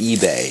stuff on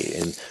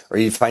eBay or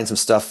you'd find some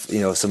stuff,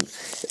 some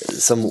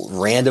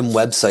random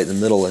website in the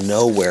middle of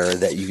nowhere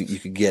that you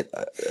could get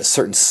a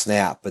certain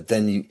snap, but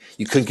then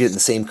you couldn't get it in the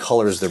same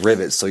color as the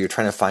rivets. So you're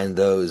trying to find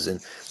those. And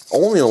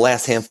only in the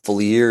last handful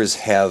of years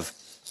has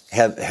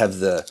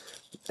the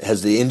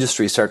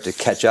industry start to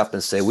catch up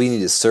and say, we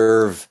need to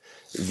serve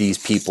these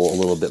people a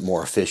little bit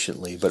more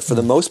efficiently. But for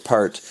the most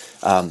part,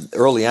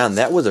 early on,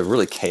 that was a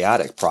really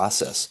chaotic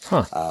process.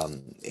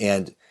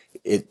 And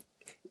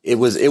it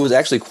was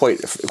actually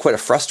quite a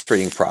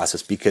frustrating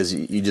process because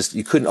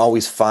you couldn't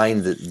always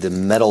find the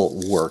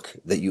metal work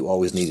that you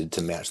always needed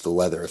to match the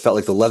leather. It felt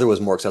like the leather was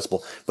more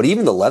accessible, but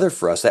even the leather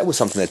for us, that was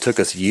something that took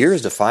us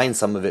years to find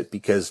some of it,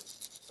 because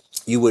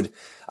I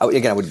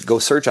would go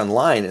search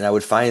online and I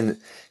would find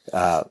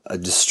a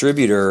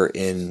distributor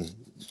in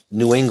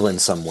New England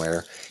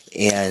somewhere,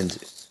 and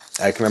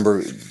I can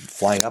remember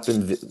flying up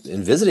and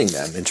visiting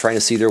them and trying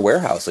to see their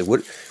warehouse. Like,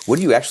 what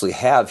do you actually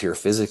have here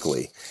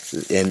physically?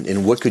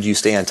 And what could you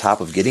stay on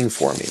top of getting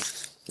for me?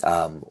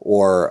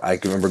 Or I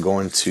can remember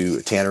going to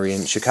a tannery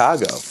in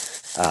Chicago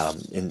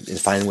and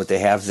finding what they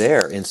have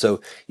there. And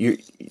so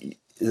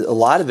a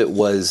lot of it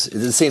was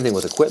the same thing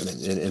with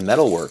equipment and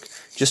metalwork,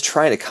 just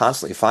trying to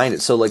constantly find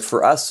it. So like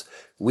for us,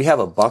 we have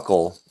a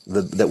buckle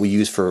that we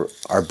use for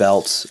our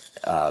belts,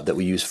 that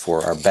we use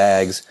for our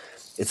bags.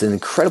 It's an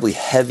incredibly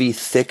heavy,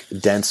 thick,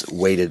 dense,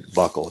 weighted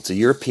buckle. It's a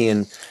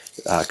European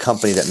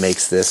company that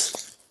makes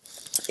this,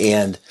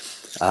 and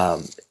I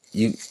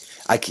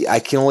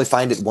can only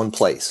find it one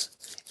place,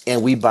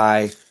 and we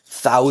buy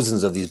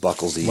thousands of these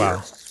buckles a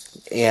year.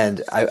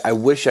 And I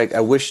wish I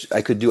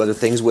could do other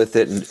things with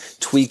it and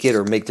tweak it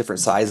or make different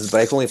sizes, but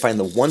I can only find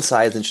the one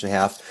size, 1.5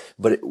 inches.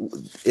 But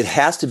it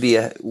has to be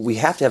we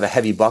have to have a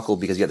heavy buckle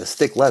because you got this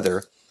thick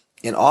leather.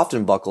 And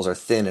often buckles are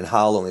thin and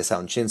hollow and they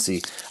sound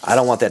chintzy. I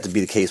don't want that to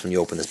be the case when you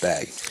open this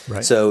bag.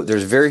 Right. So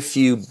there's very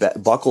few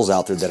buckles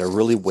out there that are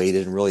really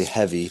weighted and really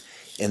heavy.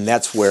 And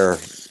that's where,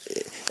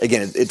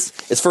 again,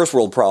 it's first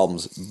world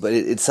problems, but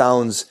it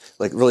sounds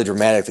like really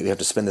dramatic that you have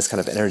to spend this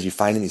kind of energy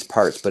finding these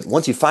parts. But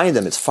once you find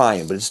them, it's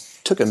fine. But it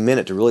just took a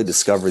minute to really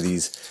discover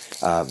these,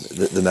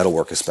 the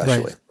metalwork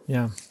especially. Right.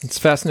 Yeah, it's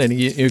fascinating.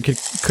 You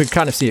could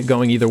kind of see it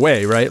going either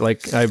way, right?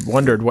 Like, I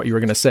wondered what you were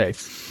going to say,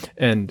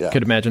 and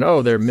could imagine,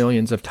 there are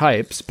millions of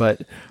types,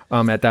 but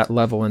at that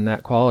level and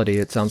that quality,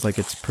 it sounds like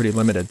it's pretty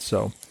limited.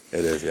 So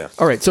it is, yeah.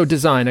 All right, so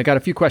design. I got a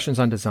few questions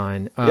on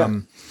design,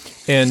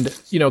 and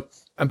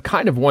I'm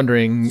kind of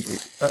wondering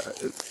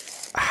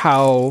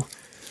how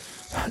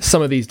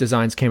some of these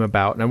designs came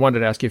about, and I wanted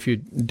to ask you a few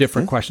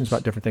different questions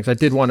about different things. I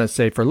did want to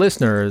say for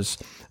listeners,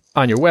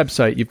 on your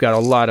website, you've got a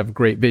lot of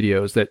great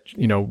videos that,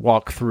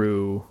 walk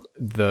through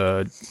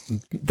the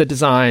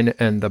design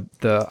and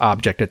the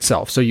object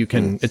itself. So you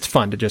can, it's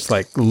fun to just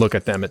like look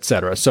at them, et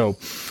cetera. So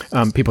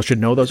people should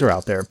know those are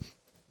out there.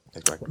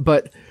 Exactly.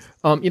 But,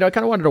 I kind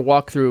of wanted to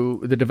walk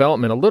through the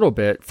development a little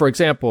bit. For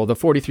example, the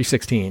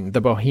 4316,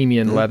 the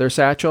Bohemian leather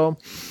satchel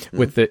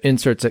with the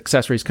inserts,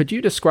 accessories. Could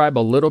you describe a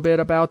little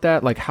bit about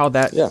that? Like how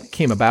that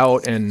came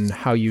about and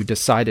how you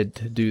decided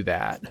to do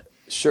that?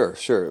 Sure.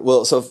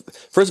 Well, so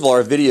first of all,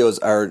 our videos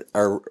are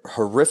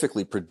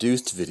horrifically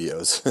produced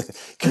videos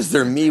because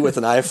they're me with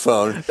an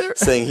iPhone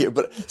saying here.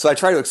 But so I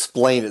try to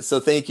explain it. So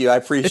thank you. I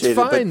appreciate it. It's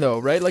fine though,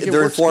 right? Like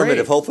they're informative.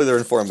 Great. Hopefully they're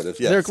informative.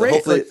 Yeah, they're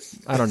great. Like,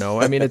 I don't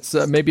know. I mean, it's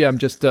maybe I'm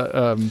just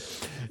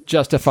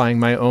justifying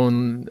my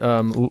own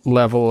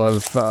level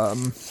of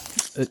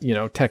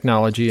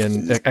technology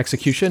and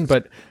execution,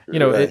 but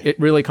it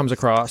really comes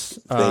across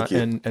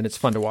and it's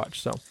fun to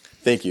watch. So.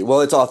 Thank you. Well,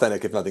 it's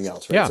authentic, if nothing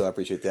else, right? Yeah. So I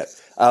appreciate that.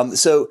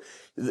 So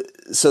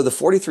the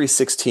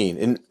 4316,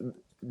 and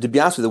to be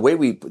honest with you, the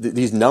way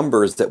these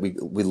numbers that we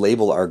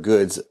label our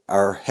goods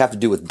have to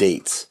do with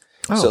dates.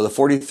 Oh. So the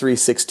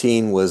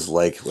 4316 was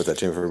like,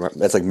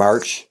 that's like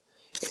March,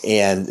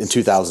 and in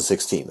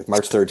 2016, like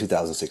March 3rd,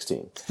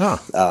 2016.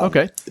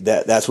 Okay.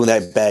 That's when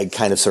that bag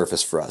kind of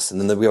surfaced for us.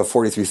 And then we have a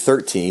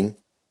 4313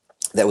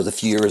 that was a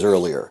few years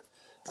earlier.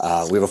 We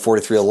have a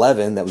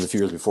 4311 that was a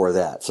few years before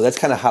that. So that's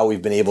kind of how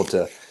we've been able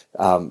to.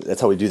 That's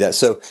how we do that.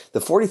 So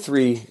the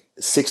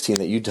 4316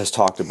 that you just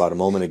talked about a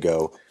moment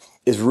ago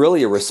is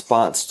really a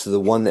response to the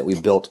one that we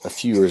built a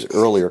few years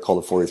earlier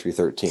called the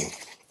 4313.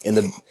 And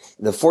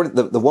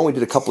the one we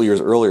did a couple of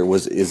years earlier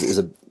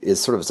is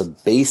sort of a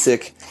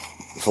basic,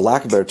 for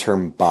lack of a better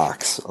term,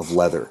 box of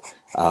leather.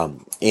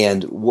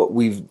 And what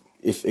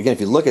if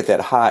you look at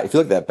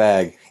that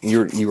bag and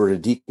you were to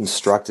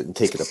deconstruct it and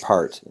take it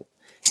apart,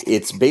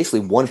 it's basically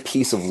one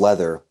piece of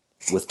leather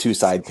with two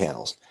side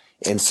panels.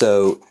 And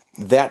so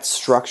that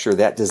structure,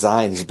 that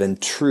design has been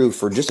true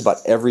for just about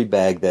every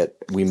bag that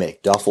we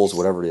make, duffels,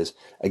 whatever it is.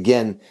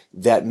 Again,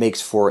 that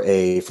makes from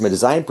a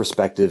design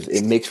perspective,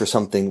 it makes for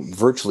something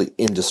virtually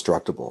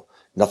indestructible.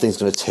 Nothing's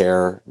going to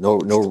tear,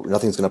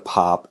 nothing's going to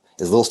pop,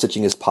 as little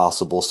stitching as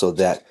possible so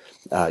that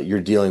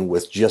you're dealing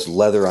with just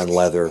leather on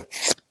leather.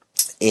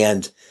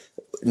 And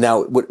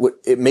now what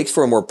it makes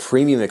for a more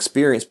premium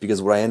experience,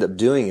 because what I end up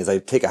doing is I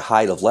take a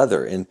hide of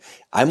leather, and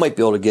I might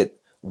be able to get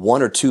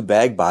one or two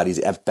bag bodies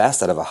at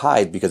best out of a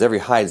hide, because every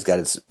hide has got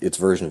its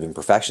version of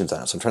imperfections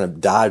on it. So I'm trying to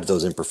dodge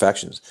those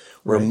imperfections.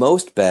 Where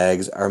most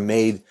bags are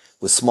made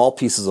with small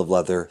pieces of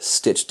leather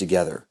stitched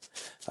together,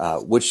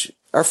 which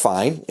are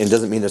fine and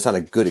doesn't mean there's not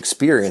a good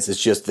experience.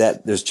 It's just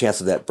that there's a chance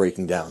of that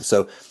breaking down.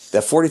 So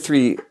that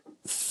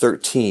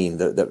 4313,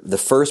 the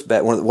first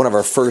bag, one of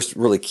our first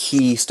really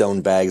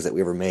keystone bags that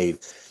we ever made,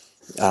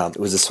 it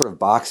was a sort of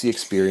boxy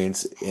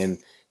experience, and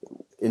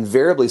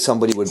invariably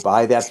somebody would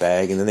buy that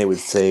bag and then they would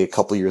say a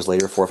couple of years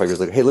later, 4 or 5 years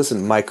later, hey,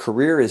 listen, my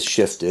career has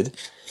shifted.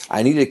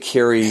 I need to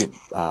carry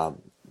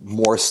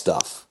more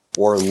stuff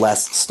or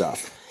less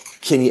stuff.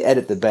 Can you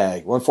edit the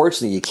bag? Well,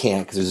 unfortunately you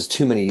can't, because there's just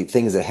too many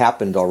things that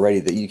happened already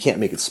that you can't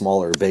make it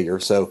smaller or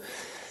bigger. So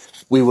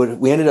we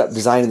ended up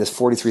designing this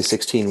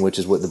 4316, which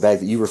is what the bag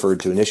that you referred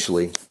to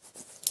initially.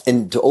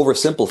 And to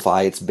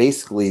oversimplify, it's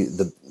basically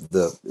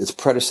its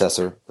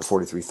predecessor, the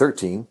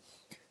 4313,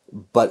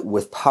 but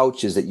with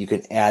pouches that you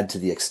can add to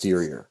the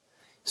exterior.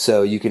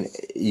 So you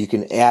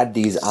can add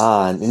these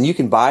on, and you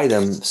can buy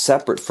them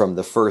separate from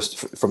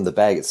the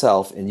bag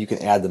itself, and you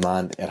can add them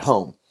on at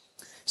home.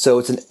 So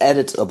it's an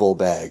editable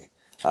bag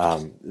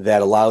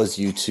that allows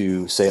you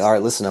to say, all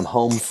right, listen, I'm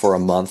home for a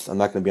month. I'm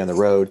not going to be on the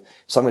road,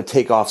 so I'm going to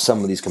take off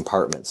some of these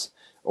compartments,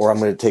 or I'm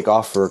going to take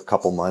off for a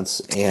couple months,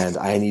 and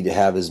I need to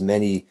have as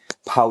many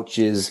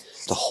pouches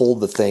to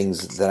hold the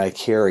things that I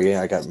carry.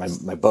 I got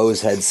my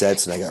Bose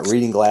headsets, and I got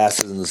reading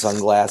glasses and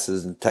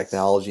sunglasses and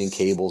technology and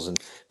cables and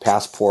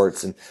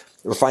passports. And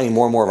we're finding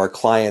more and more of our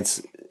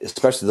clients,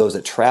 especially those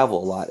that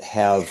travel a lot,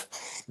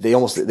 they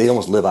almost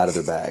live out of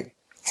their bag.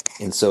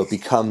 And so it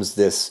becomes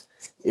this,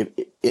 and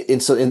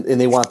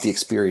they want the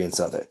experience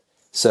of it.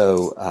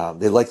 So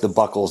they like the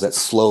buckles that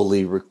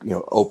slowly,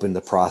 open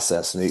the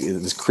process, and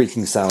this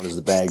creaking sound as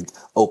the bag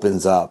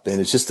opens up,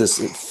 and it's just this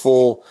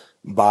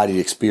full-bodied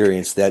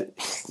experience that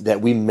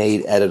we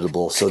made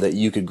editable so that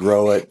you could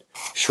grow it,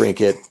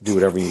 shrink it, do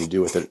whatever you need to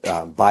do with it.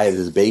 Buy it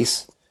as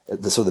base,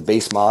 so the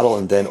base model,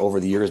 and then over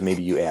the years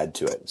maybe you add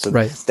to it. So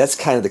that's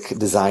kind of the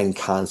design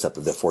concept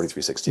of the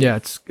 4316. Yeah,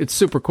 it's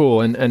super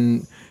cool,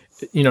 and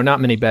not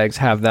many bags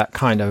have that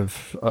kind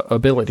of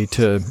ability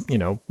to,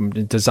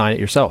 design it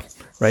yourself,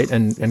 right?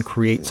 And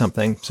create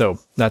something. So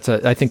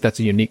I think that's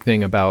a unique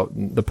thing about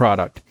the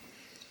product.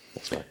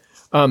 That's right.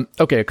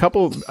 Okay.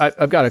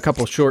 I've got a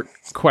couple short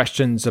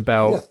questions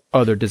about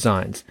other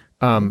designs,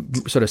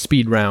 sort of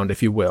speed round,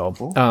 if you will.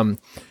 Cool.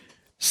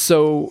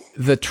 So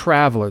the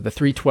Traveler, the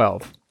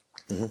 312,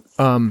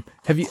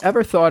 have you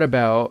ever thought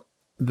about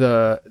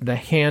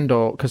the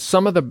handle? Cause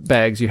some of the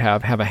bags you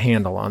have a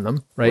handle on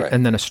them, right?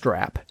 And then a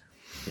strap.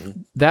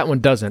 That one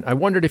doesn't. I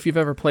wondered if you've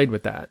ever played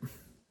with that,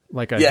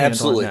 like a handle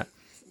absolutely. on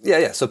that.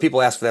 Yeah. So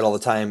people ask for that all the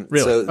time.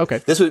 Really? So okay.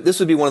 This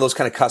would be one of those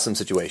kind of custom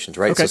situations,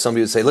 right? Okay. So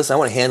somebody would say, "Listen, I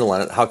want a handle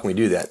on it. How can we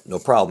do that?" No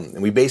problem.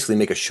 And we basically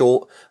make a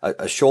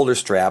shoulder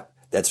strap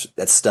that's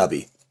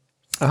stubby,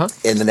 and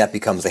then that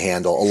becomes the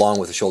handle along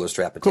with the shoulder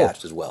strap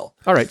attached as well.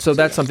 All right. So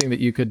that's something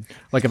that you could,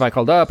 like, if I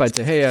called up, I'd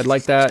say, "Hey, I'd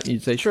like that."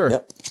 You'd say, "Sure."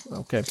 Yep.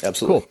 Okay.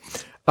 Absolutely.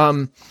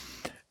 Cool.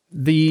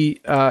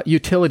 The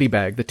utility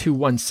bag, the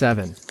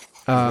 217.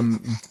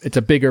 It's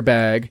a bigger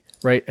bag,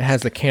 right? It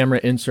has the camera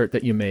insert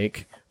that you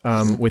make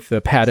with the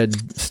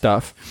padded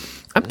stuff.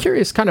 I'm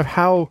curious kind of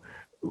how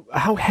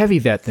heavy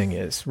that thing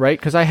is, right?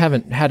 Because I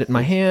haven't had it in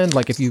my hand.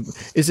 Like, is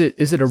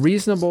it a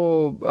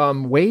reasonable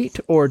weight,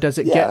 or does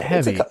it get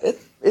heavy?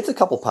 It's a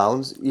couple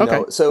pounds.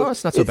 Okay. So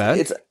it's not so bad.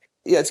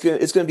 It's going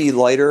to be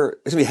lighter.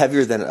 It's going to be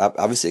heavier than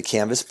obviously a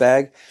canvas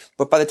bag.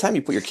 But by the time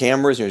you put your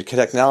cameras and your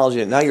technology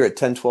in, now you're at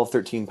 10, 12,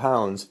 13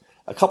 pounds.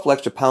 A couple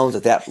extra pounds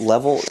at that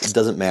level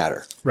doesn't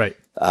matter. Right.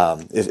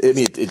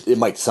 It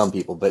might to some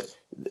people, but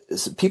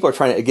people are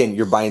trying to, again,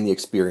 you're buying the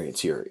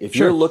experience here. If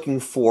you're looking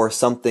for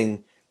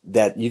something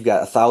that you've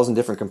got 1,000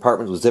 different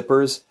compartments with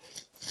zippers,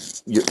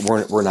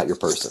 we're not your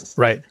person.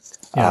 Right.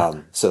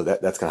 Yeah. So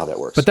that's kind of how that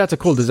works. But that's a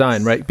cool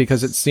design, right?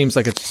 Because it seems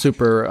like it's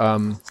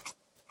super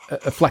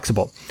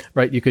flexible,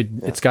 right?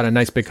 It's got a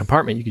nice big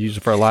compartment. You could use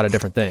it for a lot of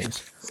different things.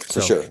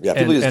 For sure. Yeah.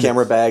 People use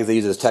camera bags. They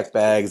use it as tech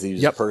bags. They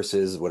use it as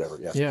purses, whatever.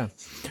 Yeah. Yeah.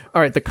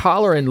 All right. The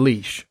collar and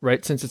leash,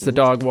 right? Since it's the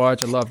dog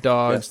watch, I love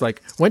dogs. Yeah.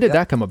 Like, when did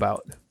that come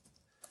about?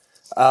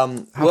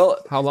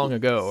 How long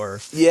ago? Or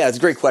Yeah, it's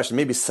a great question.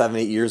 Maybe 7,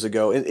 8 years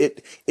ago.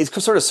 It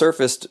sort of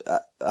surfaced.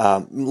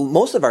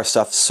 Most of our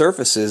stuff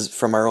surfaces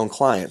from our own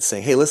clients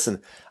saying, "Hey,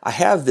 listen, I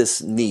have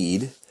this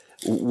need.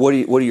 What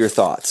are your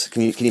thoughts?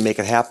 Can you make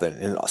it happen?"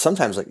 And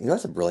sometimes, like,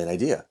 that's a brilliant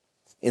idea.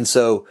 And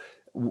so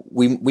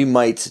we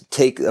might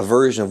take a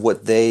version of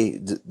what they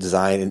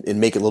design and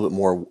make it a little bit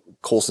more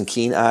Colson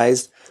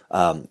Keene-ized.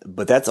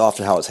 But that's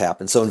often how it's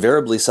happened. So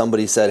invariably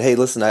somebody said, "Hey,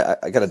 listen,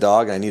 I got a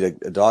dog and I need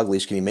a dog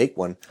leash. Can you make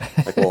one?"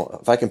 Like, well,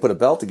 if I can put a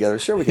belt together,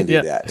 sure, we can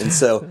do that. And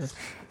so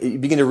you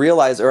begin to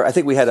realize, or I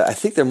think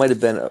there might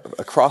have been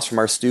across from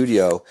our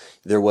studio,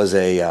 there was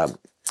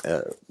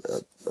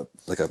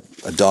like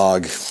a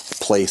dog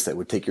place that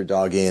would take your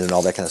dog in and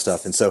all that kind of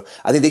stuff. And so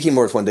I think they came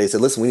over one day and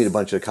said, "Listen, we need a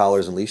bunch of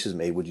collars and leashes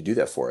made. Would you do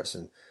that for us?"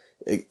 And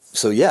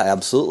so yeah,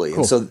 absolutely. Cool.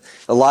 And so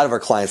a lot of our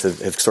clients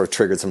have sort of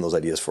triggered some of those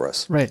ideas for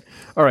us. Right.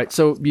 All right.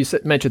 So you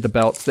mentioned the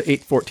belts, the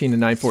 814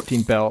 and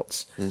 914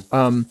 belts.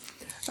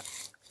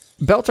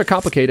 Belts are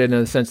complicated in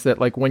the sense that,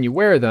 like, when you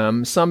wear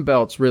them, some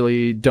belts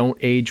really don't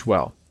age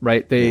well,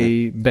 right?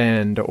 They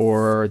bend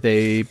or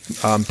they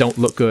don't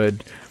look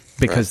good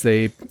because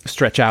they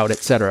stretch out, et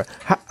cetera.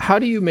 How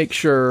do you make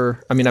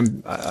sure? I mean,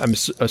 I'm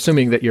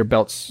assuming that your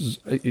belts,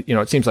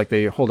 it seems like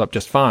they hold up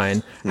just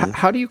fine.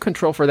 How do you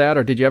control for that,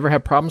 or did you ever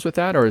have problems with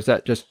that, or is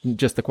that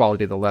just the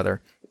quality of the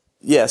leather?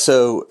 Yeah,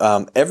 so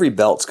every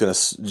belt's going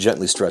to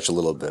gently stretch a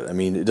little bit. I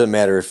mean, it doesn't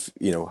matter if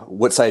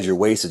what size your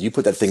waist is. You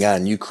put that thing on,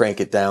 and you crank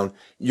it down,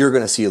 you're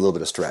going to see a little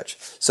bit of stretch.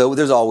 So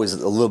there's always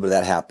a little bit of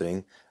that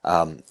happening,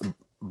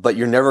 but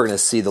you're never going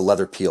to see the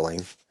leather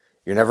peeling.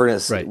 You're never going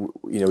to see,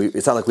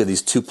 it's not like we have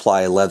these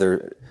 2-ply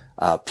leather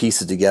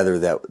pieces together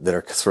that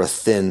are sort of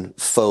thin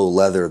faux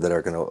leather that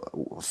are going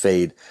to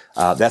fade.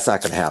 That's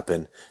not going to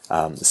happen.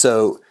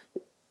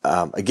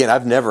 Again,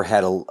 I've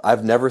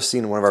never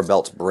seen one of our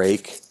belts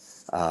break.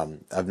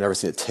 I've never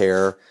seen it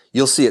tear.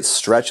 You'll see it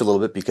stretch a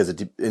little bit because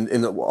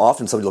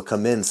often somebody will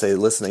come in and say,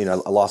 "Listen, I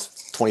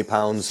lost 20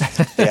 pounds.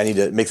 Hey, I need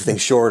to make the thing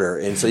shorter."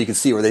 And so you can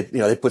see where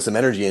they put some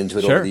energy into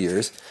it over the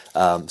years.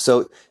 And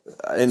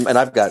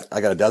I've got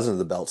a dozen of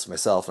the belts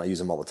myself, and I use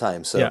them all the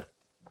time. So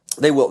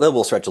they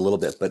will stretch a little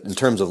bit, but in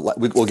terms of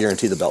we'll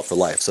guarantee the belt for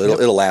life. So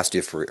it'll last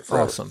you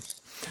forever. Awesome.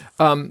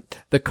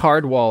 The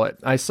card wallet,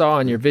 I saw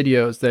in your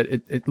videos that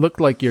it looked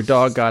like your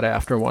dog got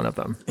after one of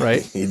them,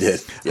 right? He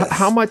did. Yes.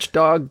 How much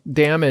dog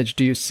damage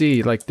do you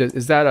see? Like,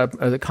 is that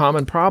a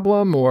common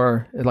problem,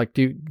 or like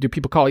do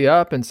people call you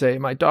up and say,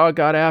 "My dog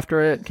got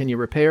after it. Can you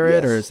repair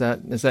it?" Or is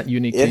that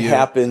unique to you? It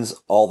happens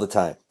all the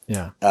time.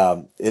 Yeah.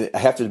 I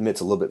have to admit,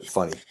 it's a little bit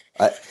funny.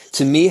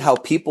 To me, how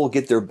people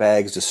get their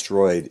bags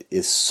destroyed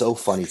is so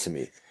funny to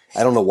me.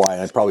 I don't know why,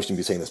 and I probably shouldn't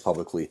be saying this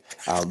publicly,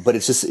 but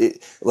it's just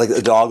like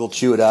a dog will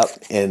chew it up,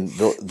 and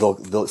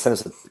they'll send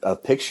us a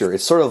picture.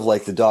 It's sort of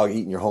like the dog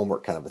eating your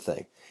homework kind of a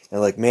thing.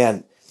 And like,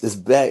 "Man, this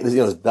bag,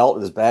 this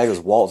belt, this bag, this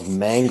wallet's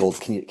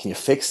mangled. Can you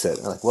fix it?"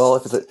 And I'm like, "Well,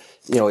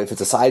 if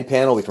it's a side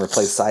panel, we can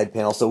replace side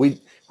panel." So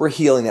we're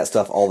healing that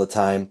stuff all the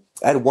time.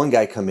 I had one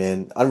guy come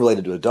in,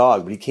 unrelated to a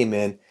dog, but he came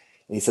in and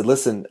he said,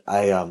 "Listen,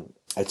 I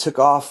took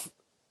off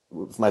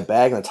with my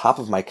bag on the top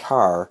of my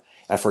car.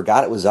 And I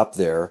forgot it was up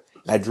there.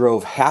 I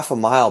drove half a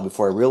mile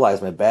before I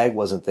realized my bag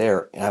wasn't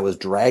there, and I was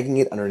dragging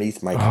it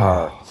underneath my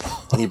car."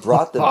 And he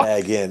brought the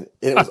bag in,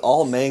 and it was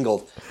all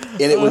mangled.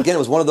 And it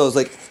was one of those,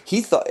 like,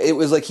 he thought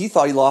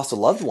he lost a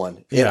loved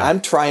one. And I'm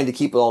trying to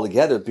keep it all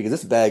together because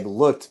this bag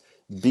looked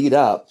beat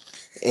up,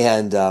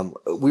 and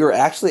we were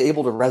actually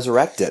able to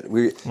resurrect it.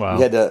 We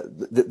had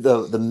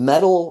the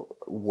metal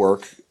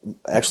work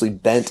actually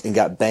bent and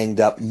got banged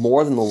up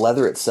more than the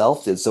leather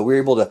itself did. So we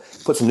were able to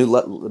put some new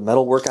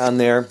metal work on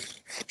there,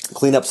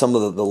 clean up some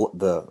of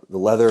the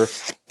leather,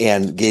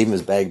 and gave him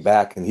his bag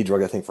back, and he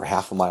drug that thing for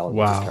half a mile in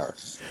his car.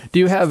 Do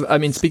you have,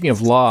 speaking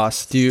of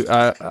loss,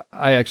 I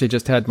actually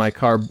just had my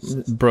car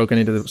broken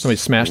into, somebody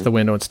smashed the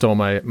window and stole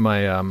my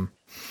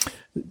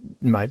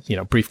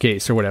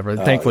briefcase or whatever.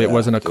 Thankfully it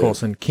wasn't a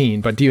Colson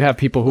Keene, but do you have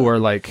people who are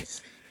like,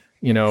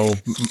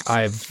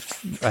 I've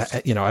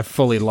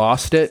fully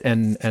lost it,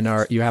 and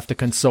you have to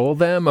console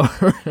them?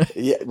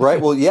 Yeah,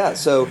 right. Well, yeah.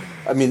 So,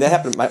 that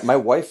happened. My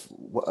wife,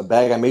 a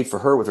bag I made for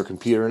her with her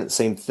computer in it,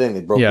 same thing.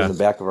 They broke in the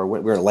back of our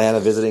window. We were in Atlanta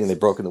visiting, and they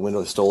broke in the window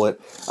and stole it.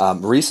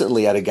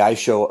 Recently, I had a guy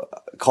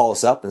call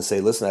us up and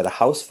say, "Listen, I had a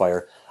house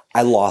fire.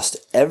 I lost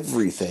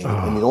everything,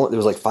 and there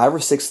was like 5 or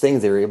 6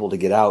 things they were able to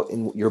get out,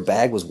 and your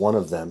bag was one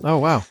of them. Oh,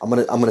 wow. I'm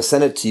gonna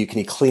send it to you. Can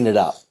you clean it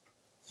up?"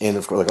 And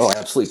of course, like, "Oh,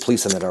 absolutely,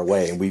 please send it our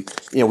way." And we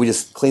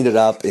just cleaned it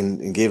up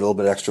and gave it a little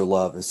bit of extra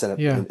love and sent it.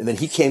 Yeah. And then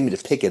he came to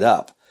pick it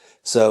up.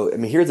 So,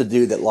 here's a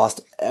dude that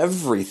lost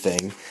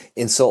everything.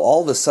 And so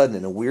all of a sudden,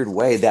 in a weird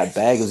way, that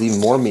bag was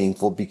even more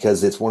meaningful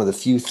because it's one of the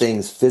few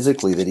things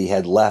physically that he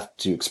had left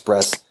to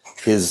express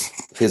his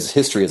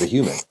history as a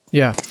human.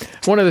 Yeah.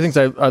 One of the things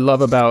I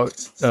love about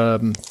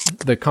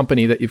the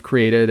company that you've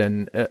created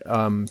and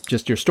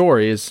just your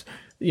story is,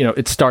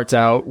 it starts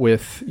out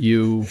with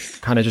you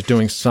kind of just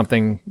doing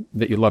something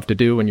that you love to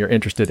do and you're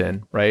interested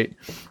in, right?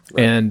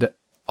 And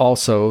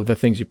also the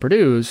things you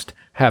produced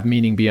have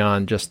meaning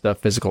beyond just the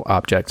physical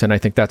objects. And I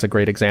think that's a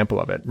great example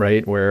of it,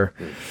 right? Where,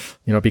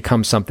 it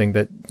becomes something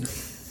that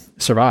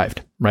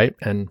survived, right?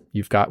 And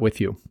you've got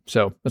with you.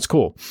 So that's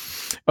cool.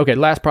 Okay,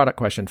 last product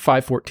question,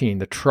 514,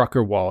 the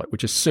trucker wallet,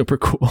 which is super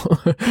cool.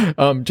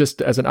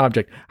 Just as an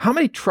object. How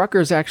many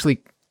truckers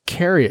actually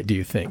carry it, do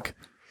you think?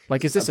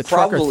 Like, is this a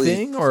trucker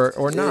thing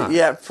or not?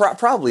 Yeah,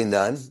 probably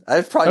none.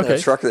 I've probably not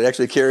a trucker that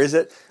actually carries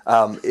it.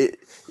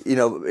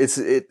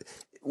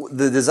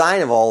 The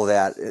design of all of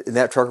that, and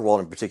that trucker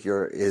wallet in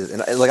particular, is,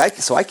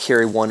 so I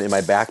carry one in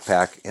my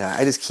backpack, and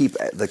I just keep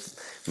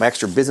my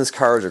extra business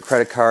cards or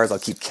credit cards. I'll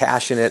keep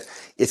cash in it.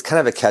 It's kind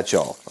of a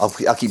catch-all.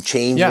 I'll keep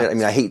change in it. I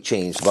mean, I hate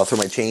change, but I'll throw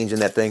my change in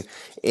that thing.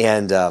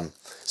 And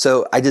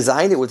so I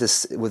designed it with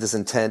this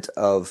intent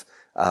of,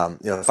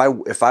 if I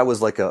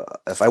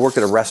worked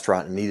at a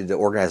restaurant and needed to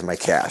organize my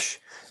cash,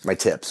 my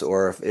tips,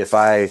 or if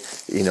I,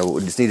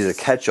 just needed a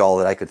catch-all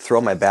that I could throw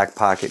in my back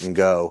pocket and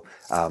go,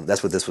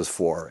 that's what this was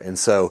for. And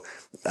so,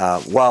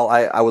 while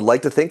I would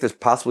like to think there's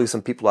possibly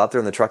some people out there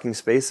in the trucking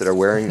space that are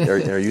wearing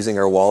or using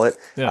our wallet,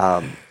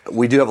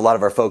 we do have a lot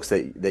of our folks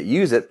that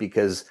use it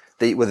because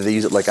whether they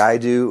use it like I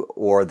do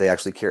or they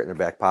actually carry it in their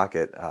back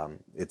pocket.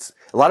 It's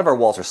a lot of our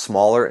wallets are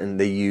smaller and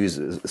they use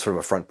sort of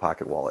a front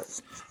pocket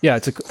wallet. Yeah,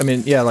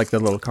 like the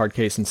little card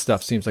case and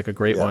stuff seems like a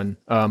great one.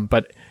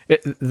 But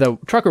the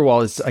trucker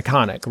wallet is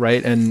iconic,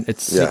 right? And it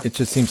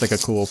just seems like a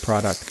cool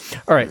product.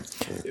 All right,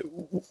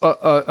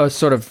 a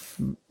sort of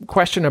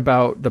question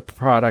about the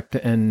product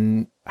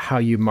and how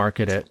you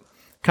market it.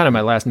 Kind of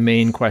my last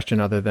main question,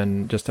 other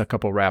than just a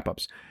couple wrap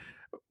ups.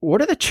 What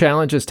are the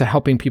challenges to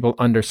helping people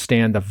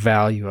understand the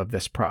value of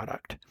this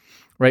product?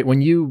 Right?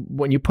 When you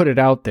put it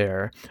out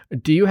there,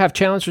 do you have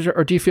challenges,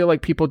 or do you feel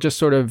like people just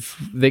sort of,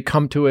 they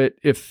come to it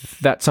if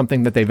that's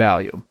something that they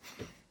value?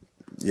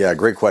 Yeah,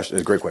 great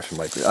question. Great question,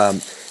 Mike.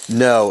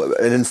 No,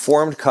 an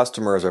informed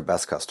customer is our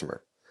best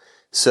customer.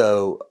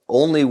 So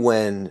only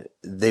when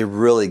they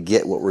really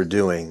get what we're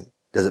doing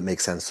does it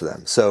make sense to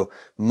them. So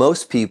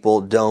most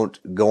people don't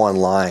go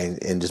online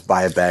and just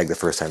buy a bag the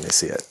first time they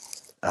see it.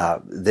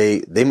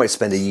 They might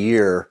spend a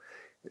year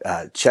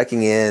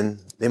checking in.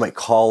 They might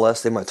call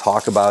us. They might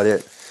talk about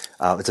it.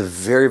 It's a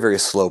very, very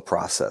slow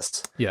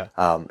process. Yeah.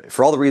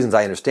 For all the reasons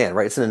I understand,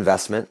 right? It's an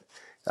investment.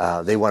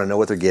 They want to know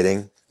what they're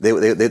getting.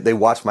 They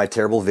watch my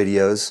terrible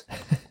videos.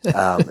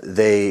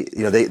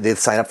 They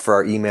sign up for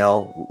our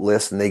email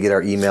list and they get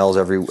our emails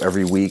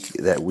every week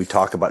that we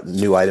talk about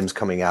new items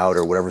coming out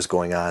or whatever's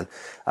going on.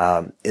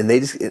 And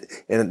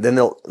then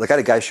I had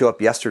a guy show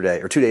up yesterday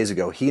or 2 days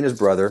ago. He and his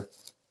brother,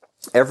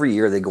 every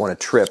year they go on a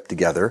trip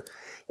together,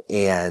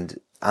 and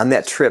on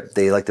that trip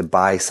they like to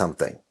buy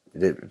something.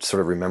 They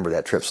sort of remember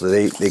that trip. So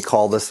they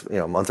called us,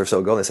 a month or so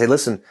ago, and they say,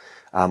 listen,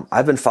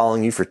 I've been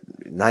following you for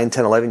 9,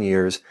 10, 11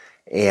 years,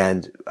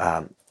 and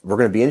we're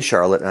going to be in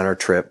Charlotte on our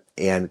trip,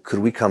 and could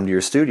we come to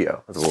your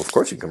studio? I said, well, of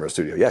course you can come to our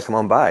studio. Yeah, come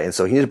on by. And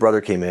so he and his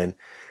brother came in,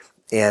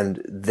 and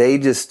they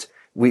just,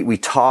 we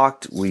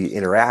talked, we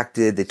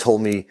interacted. They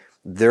told me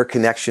their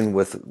connection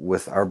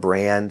with our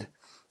brand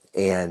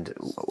and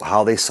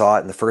how they saw it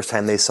and the first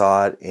time they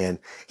saw it. And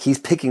he's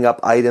picking up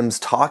items,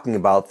 talking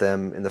about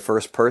them in the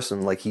first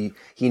person, like he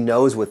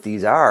knows what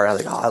these are.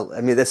 And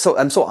I'm like,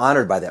 I'm so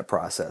honored by that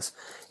process.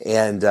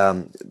 And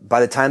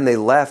by the time they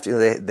left,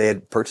 they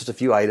had purchased a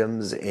few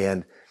items,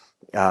 and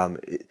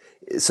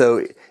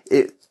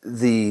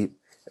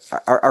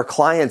our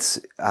clients,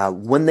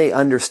 when they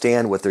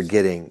understand what they're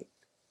getting,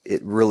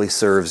 it really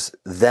serves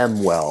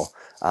them well.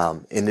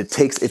 And it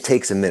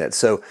takes a minute.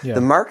 So the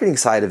marketing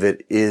side of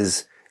it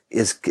is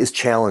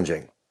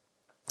challenging,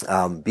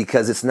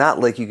 because it's not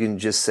like you can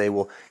just say,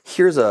 well,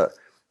 here's a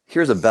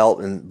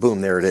belt and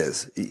boom, there it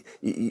is.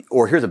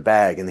 Or here's a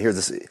bag and here's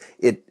this.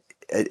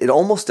 It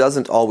almost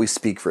doesn't always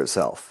speak for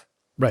itself.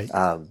 Right.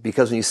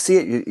 Because when you see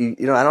it,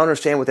 I don't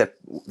understand what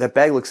that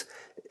bag looks.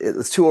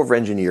 It's too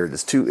over-engineered.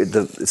 It's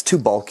too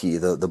bulky.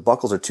 The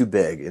buckles are too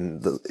big,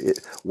 and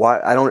there's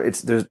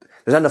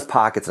not enough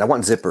pockets, and I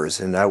want zippers,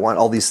 and I want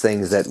all these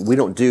things that we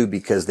don't do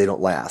because they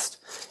don't last.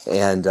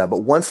 And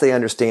but once they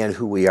understand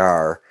who we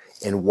are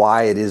and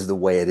why it is the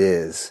way it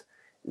is,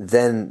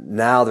 then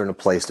now they're in a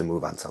place to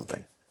move on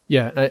something.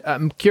 Yeah,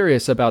 I'm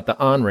curious about the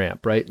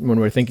on-ramp, right? When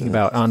we're thinking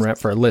about on-ramp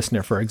for a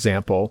listener, for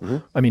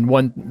example, I mean,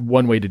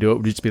 one way to do it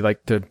would just be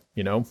like to,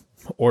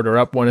 order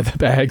up one of the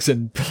bags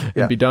and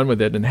be done with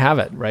it and have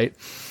it, right?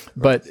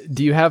 But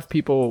do you have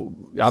people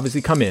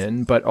obviously come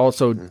in, but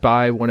also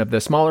buy one of the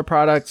smaller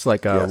products,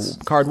 like a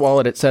card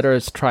wallet, et cetera,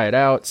 try it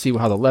out, see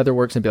how the leather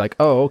works, and be like,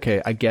 oh,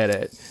 okay, I get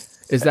it.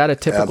 Is that a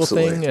typical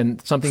thing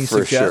and something you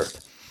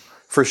suggest?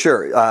 For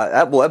sure.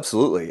 Well,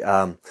 absolutely.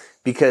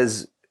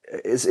 Because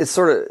it's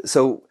sort of,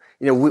 so,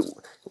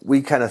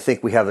 we kind of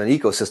think we have an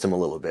ecosystem a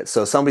little bit.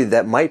 So somebody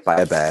that might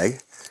buy a bag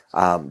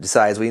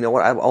decides, well, you know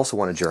what, I also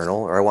want a journal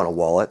or I want a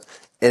wallet.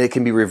 And it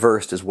can be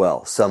reversed as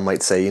well. Some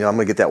might say, I'm going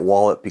to get that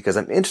wallet because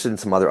I'm interested in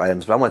some other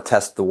items, but I want to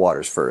test the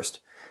waters first.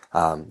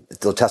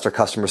 They'll test our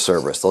customer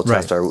service. They'll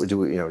test Right.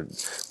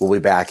 will we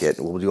back it?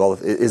 We'll do all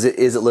of, is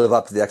it live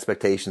up to the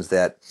expectations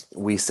that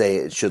we say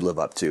it should live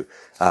up to?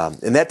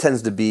 And that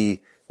tends to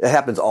be, it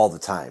happens all the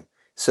time.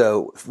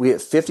 So we had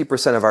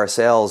 50% of our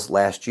sales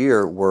last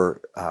year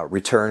were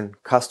return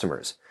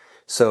customers.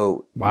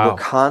 So Wow. we're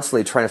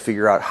constantly trying to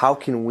figure out how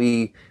can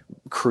we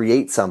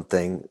create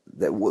something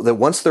that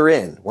once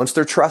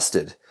they're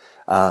trusted,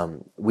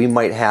 we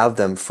might have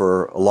them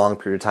for a long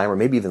period of time, or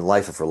maybe even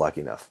life if we're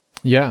lucky enough.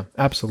 Yeah,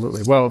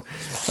 absolutely. Well,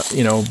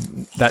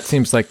 that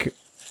seems like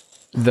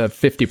the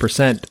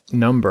 50%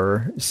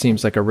 number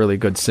seems like a really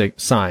good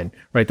sign,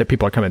 right? That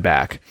people are coming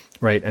back,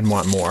 right? And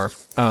want more.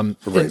 We're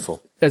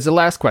grateful. As the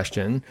last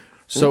question,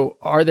 so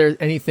are there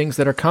any things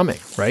that are coming,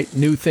 right?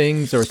 New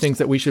things or things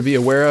that we should be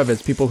aware of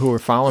as people who are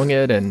following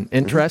it and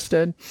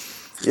interested?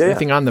 Yeah.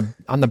 Anything on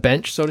the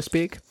bench, so to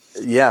speak?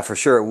 Yeah, for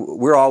sure.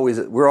 We're always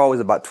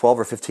about 12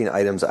 or 15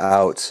 items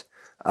out.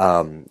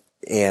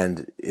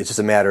 And it's just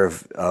a matter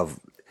of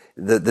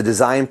the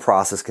design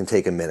process can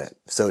take a minute.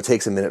 So it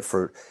takes a minute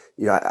for,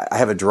 I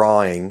have a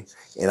drawing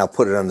and I'll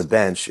put it on the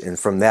bench. And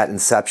from that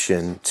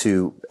inception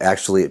to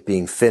actually it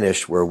being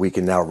finished where we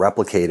can now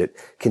replicate it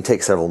can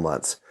take several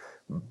months.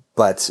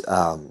 But,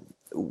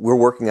 we're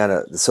working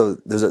on so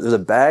there's a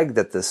bag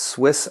that the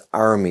Swiss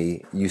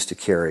Army used to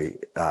carry,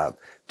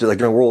 like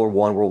during World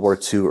War I, World War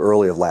II,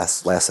 early of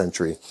last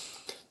century,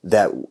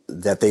 that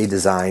they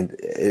designed.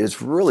 It's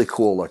really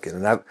cool looking.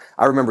 And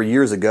I remember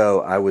years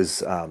ago, I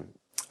was in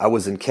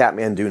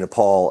Kathmandu,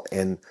 Nepal,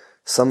 and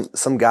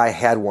some guy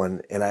had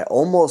one, and I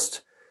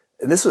was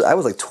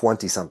like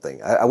 20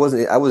 something. I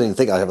wasn't even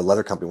thinking I'd have a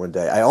leather company one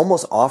day. I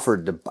almost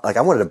offered to, I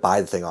wanted to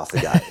buy the thing off the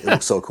guy. It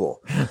looked so cool.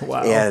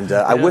 Wow. And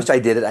I wished I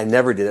did it. I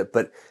never did it.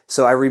 But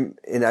so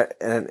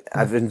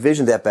I've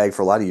envisioned that bag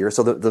for a lot of years.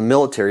 So the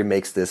military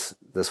makes this,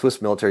 the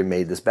Swiss military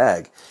made this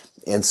bag.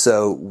 And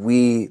so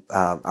we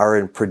are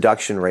in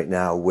production right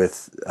now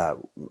with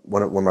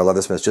one of our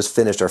leathersmiths, just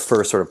finished our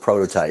first sort of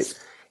prototype.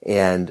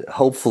 And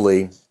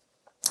hopefully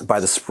by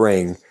the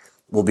spring,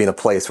 we'll be in a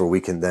place where we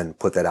can then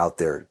put that out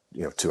there,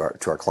 to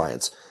our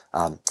clients.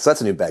 So that's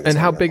a new bag. And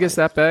how big is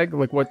that bag?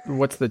 Like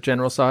what's the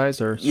general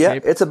size or shape? Yeah,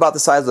 it's about the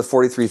size of the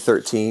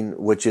 4313,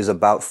 which is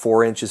about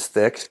 4 inches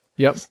thick.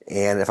 Yep.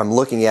 And if I'm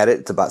looking at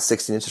it, it's about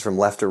 16 inches from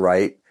left to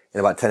right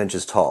and about 10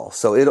 inches tall.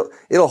 So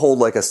it'll hold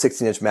like a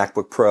 16-inch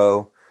MacBook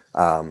Pro,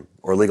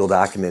 or legal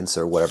documents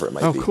or whatever it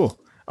might be. Oh, cool.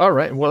 All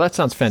right. Well, that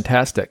sounds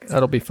fantastic.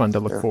 That'll be fun to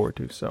look forward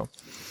to. So,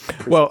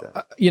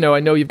 I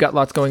know you've got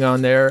lots going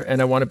on there,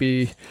 and I want to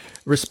be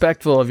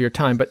respectful of your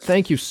time, but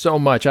thank you so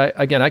much.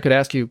 I could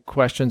ask you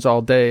questions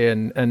all day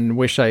and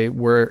wish I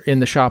were in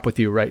the shop with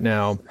you right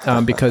now,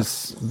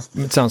 because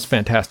it sounds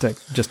fantastic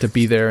just to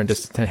be there and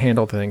just to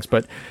handle things.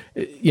 But,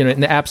 in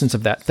the absence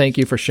of that, thank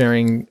you for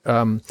sharing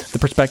the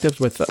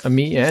perspectives with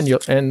me and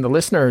the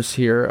listeners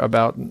here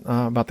about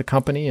the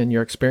company and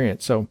your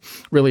experience. So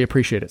really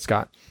appreciate it,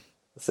 Scott.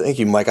 Thank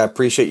you, Mike. I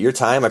appreciate your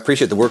time. I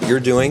appreciate the work you're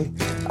doing,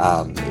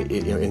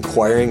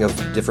 inquiring of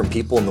different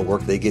people and the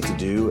work they get to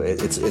do.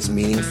 It's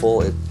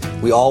meaningful.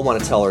 We all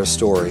want to tell our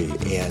story,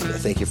 and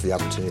thank you for the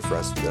opportunity for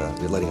us,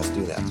 you're letting us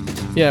do that.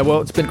 Yeah,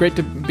 well, it's been great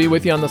to be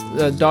with you on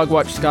the Dog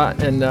Watch,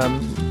 Scott, and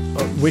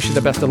wish you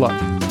the best of luck.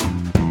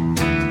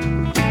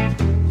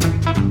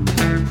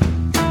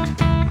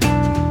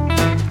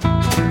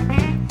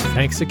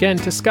 Thanks again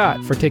to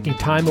Scott for taking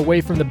time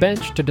away from the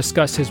bench to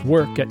discuss his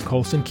work at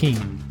Colson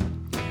Keene.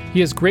 He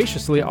has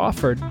graciously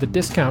offered the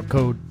discount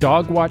code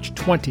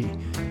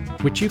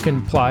DOGWATCH20, which you can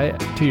apply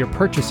to your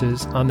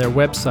purchases on their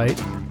website,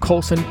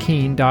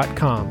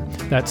 colsonkeene.com.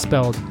 That's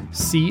spelled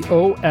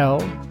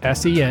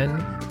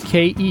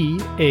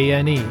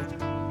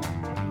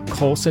COLSENKEANE,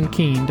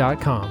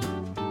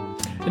 colsonkeene.com.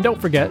 And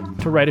don't forget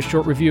to write a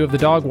short review of the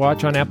Dog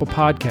Watch on Apple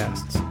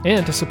Podcasts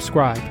and to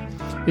subscribe.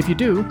 If you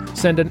do,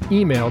 send an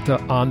email to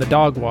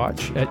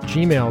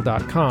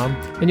onthedogwatch@gmail.com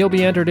and you'll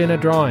be entered in a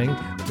drawing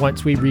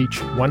once we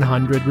reach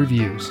 100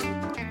 reviews.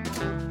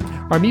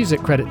 Our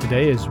music credit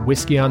today is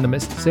Whiskey on the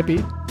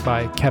Mississippi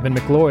by Kevin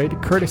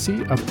MacLeod,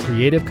 courtesy of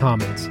Creative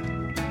Commons.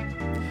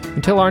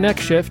 Until our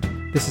next shift,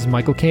 this is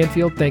Michael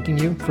Canfield thanking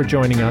you for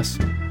joining us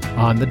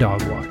on The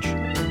Dog Watch.